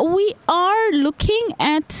 Well, we are looking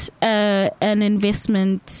at an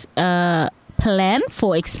investment plan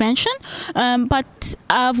for expansion, but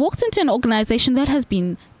I've walked into an organization that has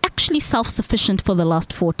been actually self-sufficient for the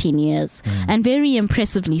last 14 years, and very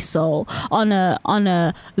impressively so, on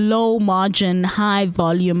a low margin, high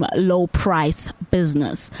volume, low price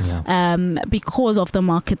business, because of the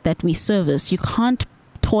market that we service. You can't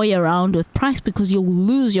toy around with price because you'll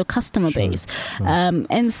lose your customer base.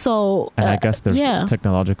 And so... And I guess there's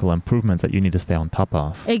technological improvements that you need to stay on top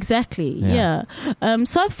of. Exactly,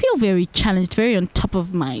 so I feel very challenged, very on top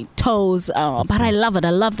of my toes, but cool. I love it.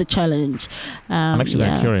 I love the challenge. I'm actually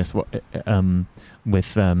very curious,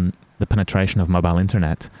 with the penetration of mobile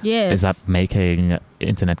internet, is that making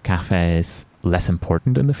internet cafes less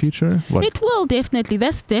important in the future? It will definitely.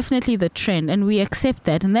 That's definitely the trend, and we accept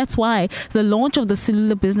that. And that's why the launch of the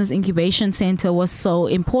Cellular Business Incubation Center was so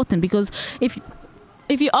important, because if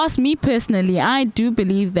you ask me personally, I do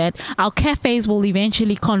believe that our cafes will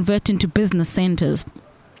eventually convert into business centers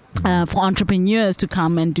for entrepreneurs to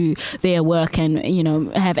come and do their work and,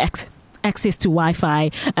 have access to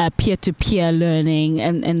Wi-Fi, peer-to-peer learning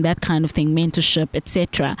and that kind of thing, mentorship,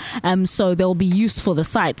 etc. So they'll be used for the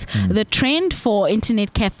sites. The trend for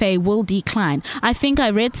internet cafe will decline. I think I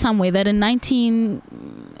read somewhere that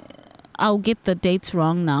I'll get the dates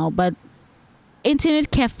wrong now, but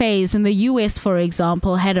internet cafes in the US, for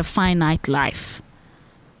example, had a finite life.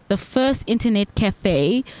 The first internet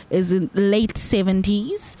cafe is in late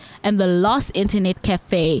 70s, and the last internet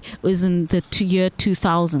cafe was in the year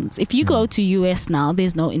 2000s. If you go to US now,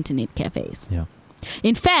 there's no internet cafes. Yeah.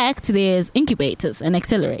 In fact, there's incubators and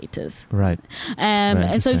accelerators. Right.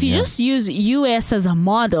 And so if you just use US as a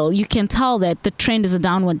model, you can tell that the trend is a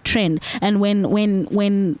downward trend. And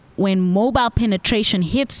when mobile penetration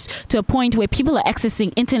hits to a point where people are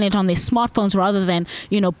accessing internet on their smartphones rather than,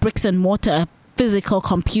 bricks and mortar physical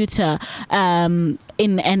computer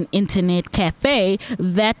in an internet cafe,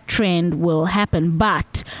 that trend will happen.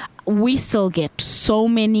 But we still get so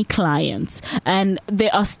many clients, and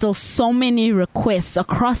there are still so many requests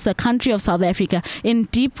across the country of South Africa in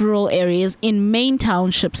deep rural areas, in main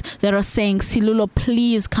townships, that are saying, Silulo,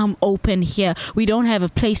 please come open here. We don't have a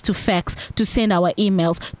place to fax, to send our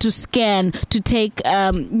emails, to scan, to take,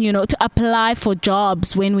 to apply for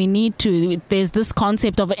jobs when we need to. There's this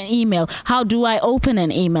concept of an email. How do I open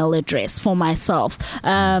an email address for myself?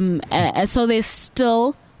 So there's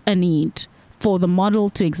still a need for the model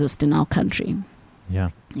to exist in our country. Yeah.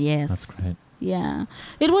 Yes. That's great. Yeah.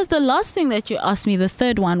 It was the last thing that you asked me, the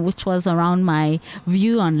third one, which was around my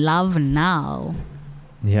view on love now.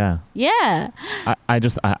 Yeah. Yeah. I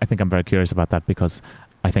think I'm very curious about that, because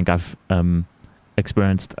I think I've had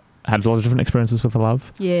a lot of different experiences with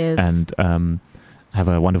love. Yes. And have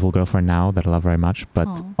a wonderful girlfriend now that I love very much,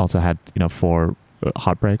 but also had, 4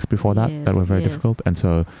 heartbreaks before that that were very difficult. And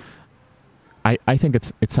so I think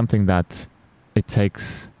it's something that it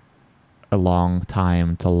takes a long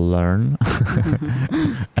time to learn.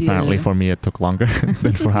 Apparently for me it took longer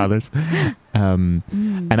than for others. And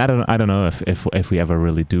I don't know if we ever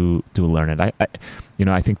really do learn it.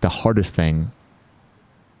 I think the hardest thing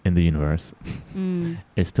in the universe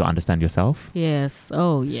is to understand yourself. Yes.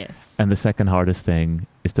 Oh, yes. And the second hardest thing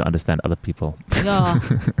is to understand other people. Yeah,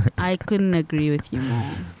 I couldn't agree with you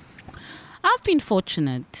more. I've been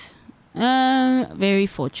fortunate. Very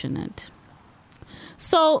fortunate.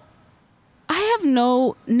 So I have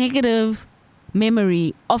no negative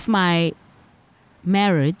memory of my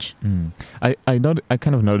marriage. I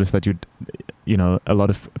kind of noticed that a lot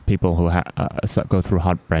of people who go through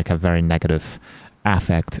heartbreak have very negative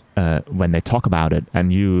affect when they talk about it,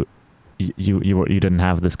 and you didn't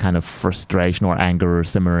have this kind of frustration or anger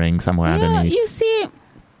simmering somewhere underneath. You see,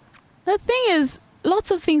 the thing is, lots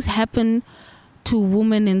of things happen to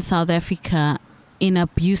women in South Africa in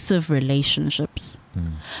abusive relationships.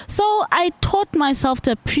 So I taught myself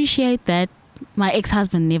to appreciate that my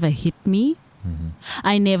ex-husband never hit me.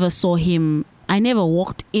 I never saw him, I never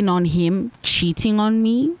walked in on him cheating on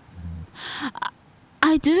me.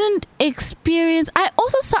 I didn't experience, I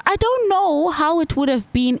don't know how it would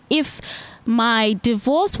have been if my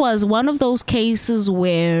divorce was one of those cases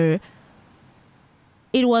where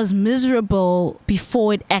it was miserable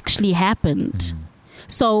before it actually happened.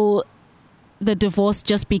 So the divorce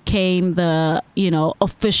just became the,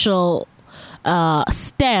 official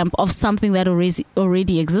stamp of something that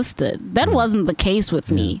already existed. That wasn't the case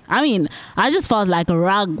with me. I mean, I just felt like a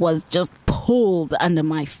rug was just pulled under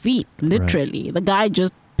my feet, literally. Right. The guy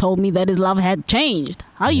just told me that his love had changed.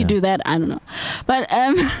 How you do that, I don't know. But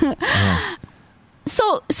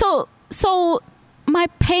so my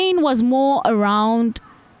pain was more around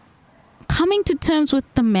coming to terms with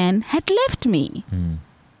the man had left me.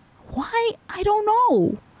 Why? I don't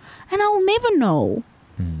know. And I'll never know.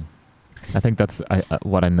 I think that's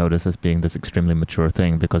what I notice as being this extremely mature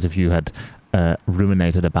thing, because if you had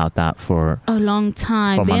ruminated about that for a long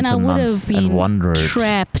time, then I would have been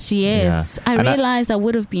trapped. Yes. Yeah. I realized I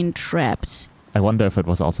would have been trapped. I wonder if it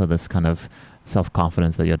was also this kind of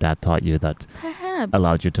self-confidence that your dad taught you, that Perhaps.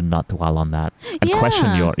 allowed you to not dwell on that and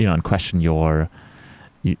question your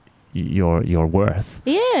worth.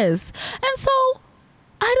 Yes. And so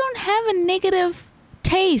I don't have a negative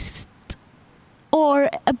taste or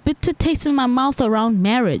a bitter taste in my mouth around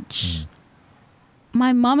marriage.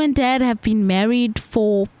 My mom and dad have been married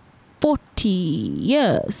for 40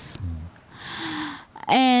 years.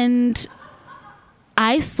 And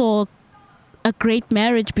I saw a great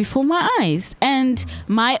marriage before my eyes. And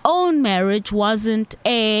my own marriage wasn't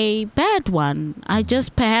a bad one. I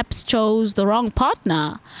just perhaps chose the wrong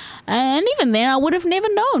partner. And even then, I would have never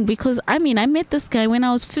known because, I met this guy when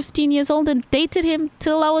I was 15 years old and dated him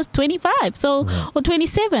till I was 25, or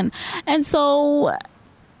 27. And so,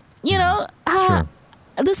 Sure.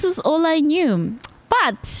 this is all I knew.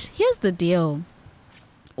 But here's the deal.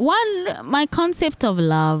 One, my concept of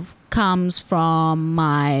love comes from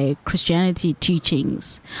my Christianity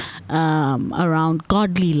teachings around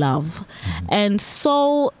godly love. And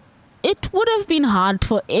so it would have been hard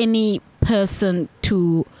for any person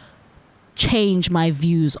to change my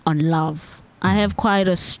views on love. I have quite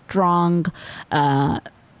a strong,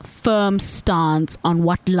 firm stance on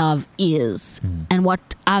what love is and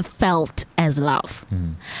what I've felt as love.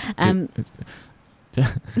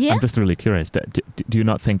 Yeah? I'm just really curious. Do you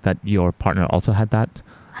not think that your partner also had that?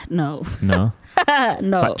 No. No?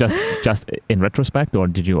 No. But just in retrospect, or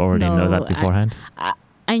did you already know that beforehand?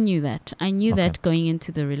 I knew that. I knew that going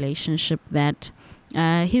into the relationship, that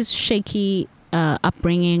his shaky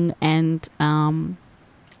upbringing and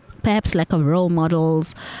perhaps lack of role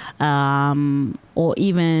models, or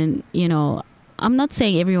even, I'm not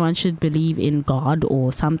saying everyone should believe in God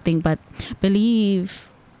or something, but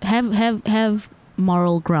have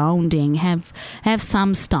moral grounding, have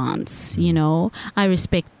some stance. I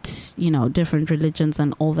respect different religions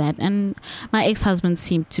and all that, and my ex-husband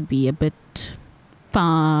seemed to be a bit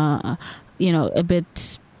a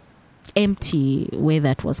bit empty where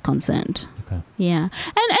that was concerned. Okay. Yeah,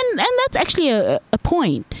 and that's actually a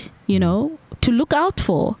point, to look out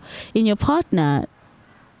for in your partner.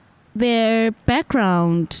 Their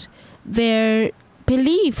background, their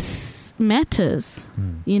beliefs matters.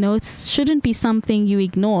 It shouldn't be something you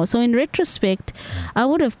ignore. So in retrospect, I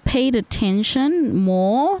would have paid attention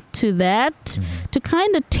more to that to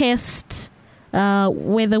kind of test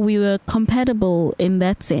whether we were compatible in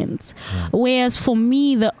that sense. Whereas for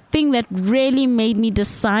me, the thing that really made me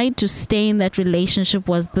decide to stay in that relationship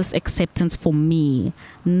was this acceptance for me,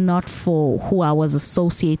 not for who I was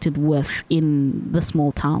associated with in the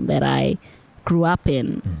small town that I grew up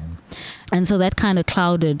in. And so that kind of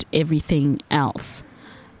clouded everything else.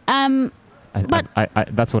 But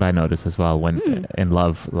that's what I notice as well when in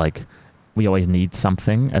love, like we always need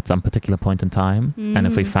something at some particular point in time. And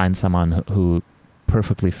if we find someone who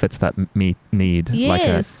perfectly fits that need,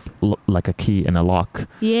 yes, like a key in a lock,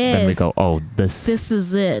 yes, then we go, oh, this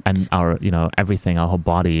is it. And our, everything, our whole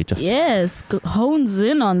body just hones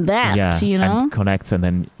in on that, and connects, and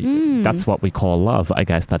then that's what we call love, I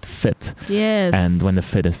guess, that fit. Yes. And when the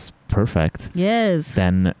fit is perfect, yes,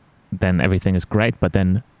 then everything is great, but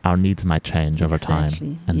then our needs might change over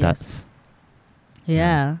time, and that's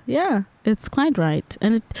it's quite right.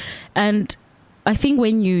 And I think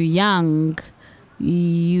when you're young,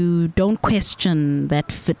 you don't question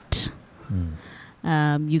that fit.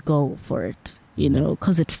 You go for it,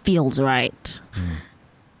 because it feels right.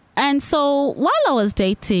 And so while I was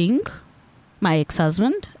dating my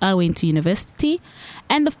ex-husband, I went to university,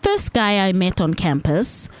 and the first guy I met on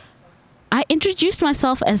campus, I introduced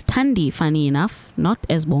myself as Thandi, funny enough, not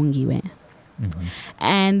as Bongiwe.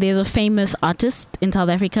 And there's a famous artist in South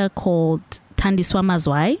Africa called Thandiswa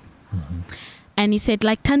Mazwai. And he said,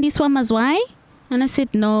 like Thandiswa Mazwai? And I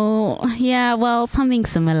said, no, something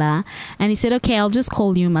similar. And he said, okay, I'll just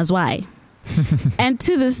call you Mazwai. And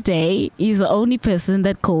to this day, he's the only person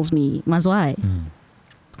that calls me Mazwai.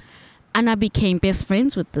 And I became best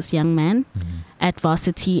friends with this young man at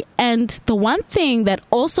varsity. And the one thing that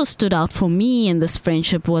also stood out for me in this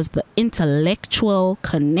friendship was the intellectual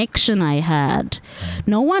connection I had.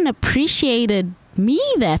 No one appreciated me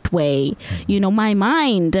that way, my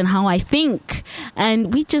mind and how I think.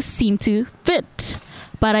 And we just seemed to fit.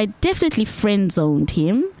 But I definitely friend-zoned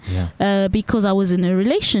him because I was in a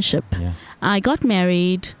relationship. I got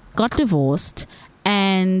married, got divorced,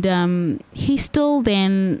 and he still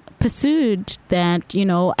then pursued that,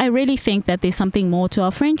 I really think that there's something more to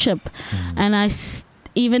our friendship. And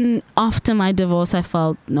even after my divorce, I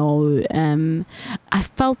felt I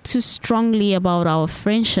felt too strongly about our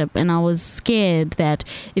friendship, and I was scared that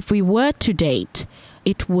if we were to date,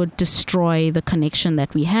 it would destroy the connection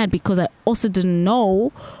that we had, because I also didn't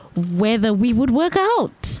know whether we would work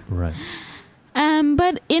out. Right.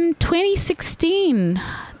 But in 2016,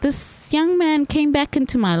 this young man came back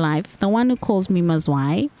into my life, the one who calls me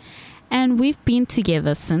Mazwai. And we've been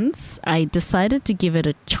together since. I decided to give it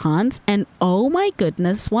a chance. And oh my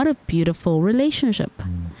goodness, what a beautiful relationship.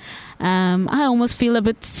 I almost feel a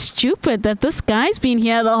bit stupid that this guy's been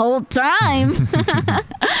here the whole time.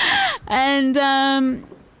 And,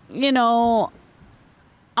 you know,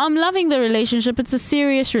 I'm loving the relationship. It's a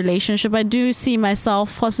serious relationship. I do see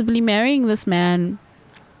myself possibly marrying this man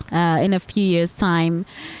in a few years' time.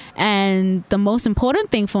 And the most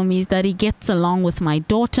important thing for me is that he gets along with my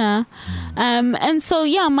daughter. And so,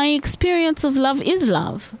 yeah, my experience of love is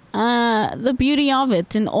love. The beauty of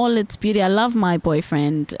it in all its beauty. I love my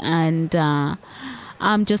boyfriend. And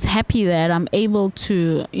I'm just happy that I'm able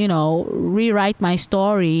to, you know, rewrite my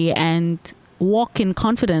story and walk in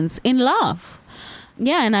confidence in love.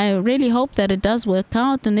 Yeah, and I really hope that it does work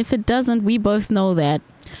out. And if it doesn't, we both know that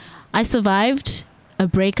I survived a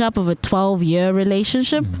breakup of a 12-year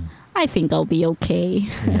relationship. I think I'll be okay.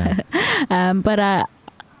 Yeah. But I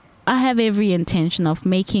have every intention of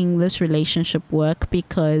making this relationship work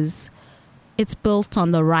because it's built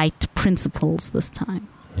on the right principles this time.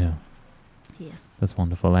 Yeah. Yes. That's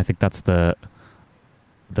wonderful. I think that's the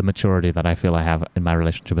maturity that I feel I have in my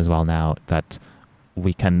relationship as well now, that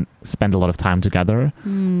we can spend a lot of time together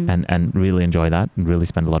and really enjoy that and really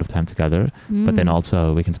spend a lot of time together. But then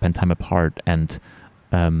also we can spend time apart and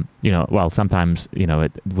you know, well, sometimes, you know,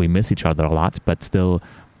 we miss each other a lot, but still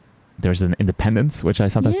there's an independence, which I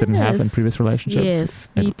sometimes didn't have in previous relationships. Yes,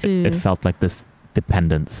 me too. It felt like this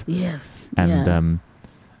dependence. Yes. And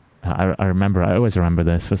I always remember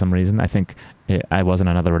this for some reason. I think I was in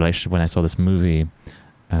another relationship when I saw this movie.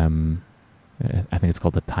 I think it's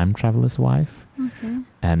called The Time Traveler's Wife. Okay.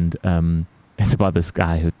 And it's about this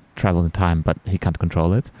guy who travels in time, but he can't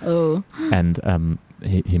control it. Oh. And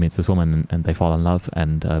he meets this woman and they fall in love.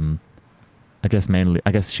 And I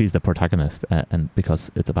guess she's the protagonist, and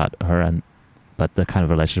because it's about her, but the kind of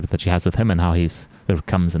relationship that she has with him and how he's sort of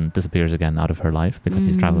comes and disappears again out of her life because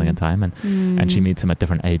he's traveling in time, and she meets him at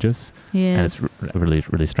different ages. Yes. And it's really,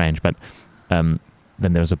 really strange. But then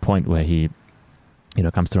there's a point where he, you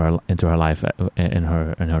know, comes into her life in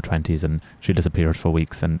her 20s, and she disappears for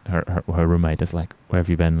weeks, and her roommate is like, "Where have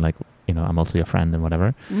you been?" Like, you know, "I'm also your friend," and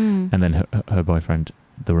whatever. And then her boyfriend,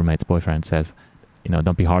 the roommate's boyfriend, says, you know,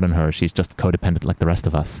 "Don't be hard on her. She's just codependent like the rest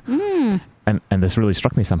of us." And this really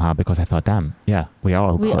struck me somehow because I thought, damn, yeah, we are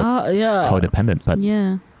all codependent,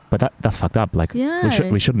 but that's fucked up. Like,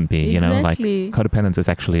 we shouldn't be, you know, like codependence is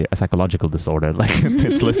actually a psychological disorder. Like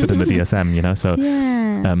it's listed in the DSM, you know, so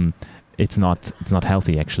it's not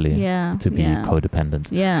healthy actually to be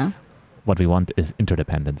codependent. Yeah. What we want is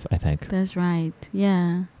interdependence, I think. That's right.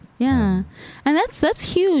 Yeah. Yeah. And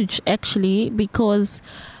that's huge actually, because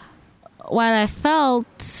what I felt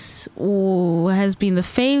has been the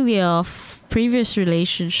failure of previous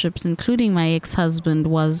relationships, including my ex-husband,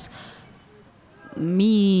 was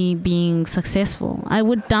me being successful. I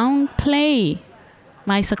would downplay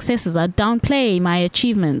my successes. I'd downplay my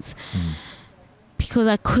achievements because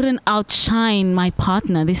I couldn't outshine my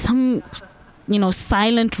partner. There's some, you know,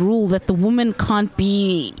 silent rule that the woman can't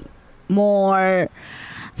be more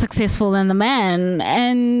successful than the man.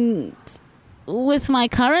 And with my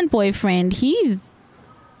current boyfriend, he's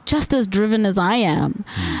just as driven as I am,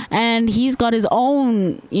 and he's got his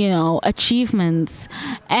own, you know, achievements,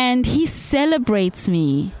 and he celebrates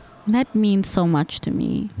me. That means so much to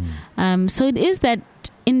me. So it is that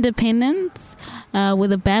independence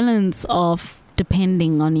with a balance of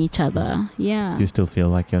depending on each other. Yeah. Do you still feel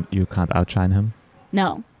like you can't outshine him?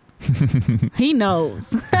 No. He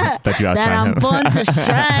knows that I'm born to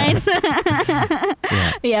shine.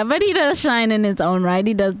 Yeah, but he does shine in his own right.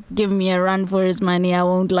 He does give me a run for his money, I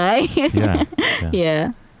won't lie.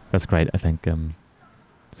 Yeah. That's great. I think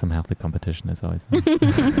some healthy competition is always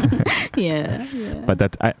yeah. But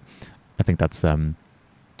that I think that's a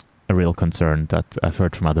real concern that I've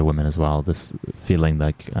heard from other women as well, this feeling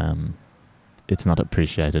like it's not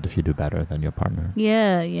appreciated if you do better than your partner.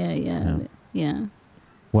 Yeah.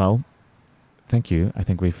 Well, thank you. I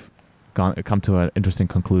think we've come to an interesting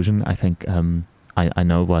conclusion. I think I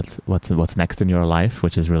know what's next in your life,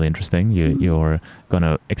 which is really interesting. You're going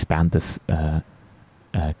to expand this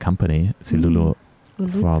company, Silulu,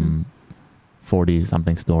 from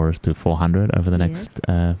 40-something stores to 400 over the next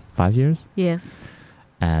 5 years. Yes.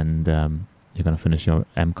 And you're going to finish your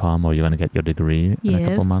MCOM, or you're going to get your degree in a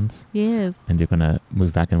couple months. Yes. And you're going to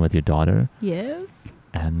move back in with your daughter. Yes.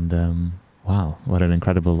 And wow, what an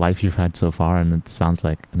incredible life you've had so far, and it sounds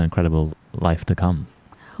like an incredible life to come.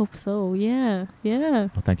 hope so. Yeah. Yeah.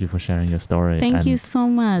 Well, thank you for sharing your story. Thank you so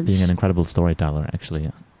much. Being an incredible storyteller,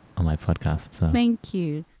 actually, on my podcast. So. Thank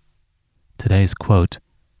you. Today's quote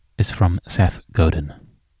is from Seth Godin.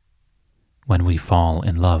 When we fall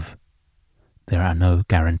in love, there are no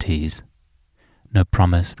guarantees, no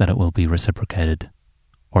promise that it will be reciprocated,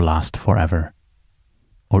 or last forever,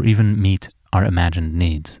 or even meet our imagined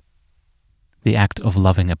needs. The act of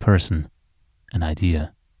loving a person, an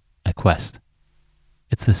idea, a quest,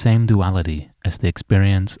 it's the same duality as the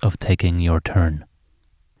experience of taking your turn,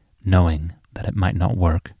 knowing that it might not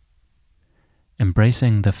work,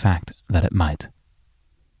 embracing the fact that it might,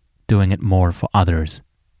 doing it more for others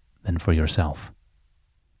than for yourself,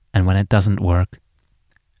 and when it doesn't work,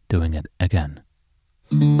 doing it again.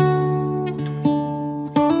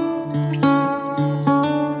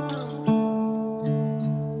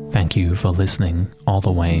 Thank you for listening all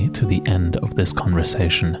the way to the end of this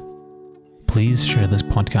conversation. Please share this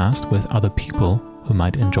podcast with other people who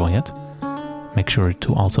might enjoy it. Make sure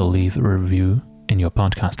to also leave a review in your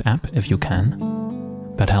podcast app if you can.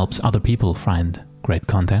 That helps other people find great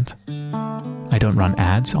content. I don't run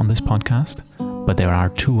ads on this podcast, but there are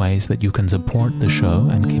 2 ways that you can support the show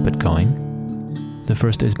and keep it going. The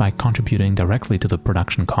first is by contributing directly to the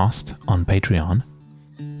production cost on Patreon.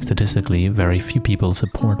 Statistically, very few people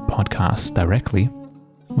support podcasts directly,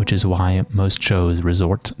 which is why most shows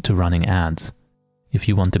resort to running ads. If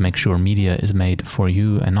you want to make sure media is made for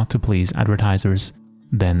you and not to please advertisers,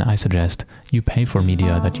 then I suggest you pay for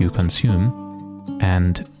media that you consume,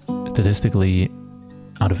 and statistically,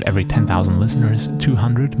 out of every 10,000 listeners,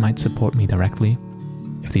 200 might support me directly.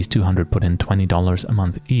 If these 200 put in $20 a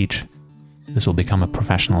month each, this will become a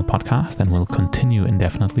professional podcast and will continue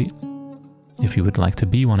indefinitely. If you would like to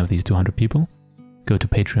be one of these 200 people, go to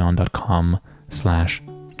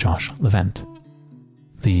patreon.com/Josh Levent.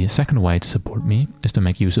 The second way to support me is to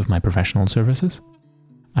make use of my professional services.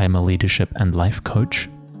 I am a leadership and life coach.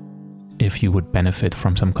 If you would benefit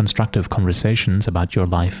from some constructive conversations about your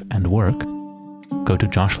life and work, go to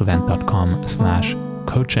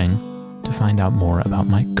joshlevent.com/coaching to find out more about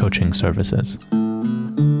my coaching services.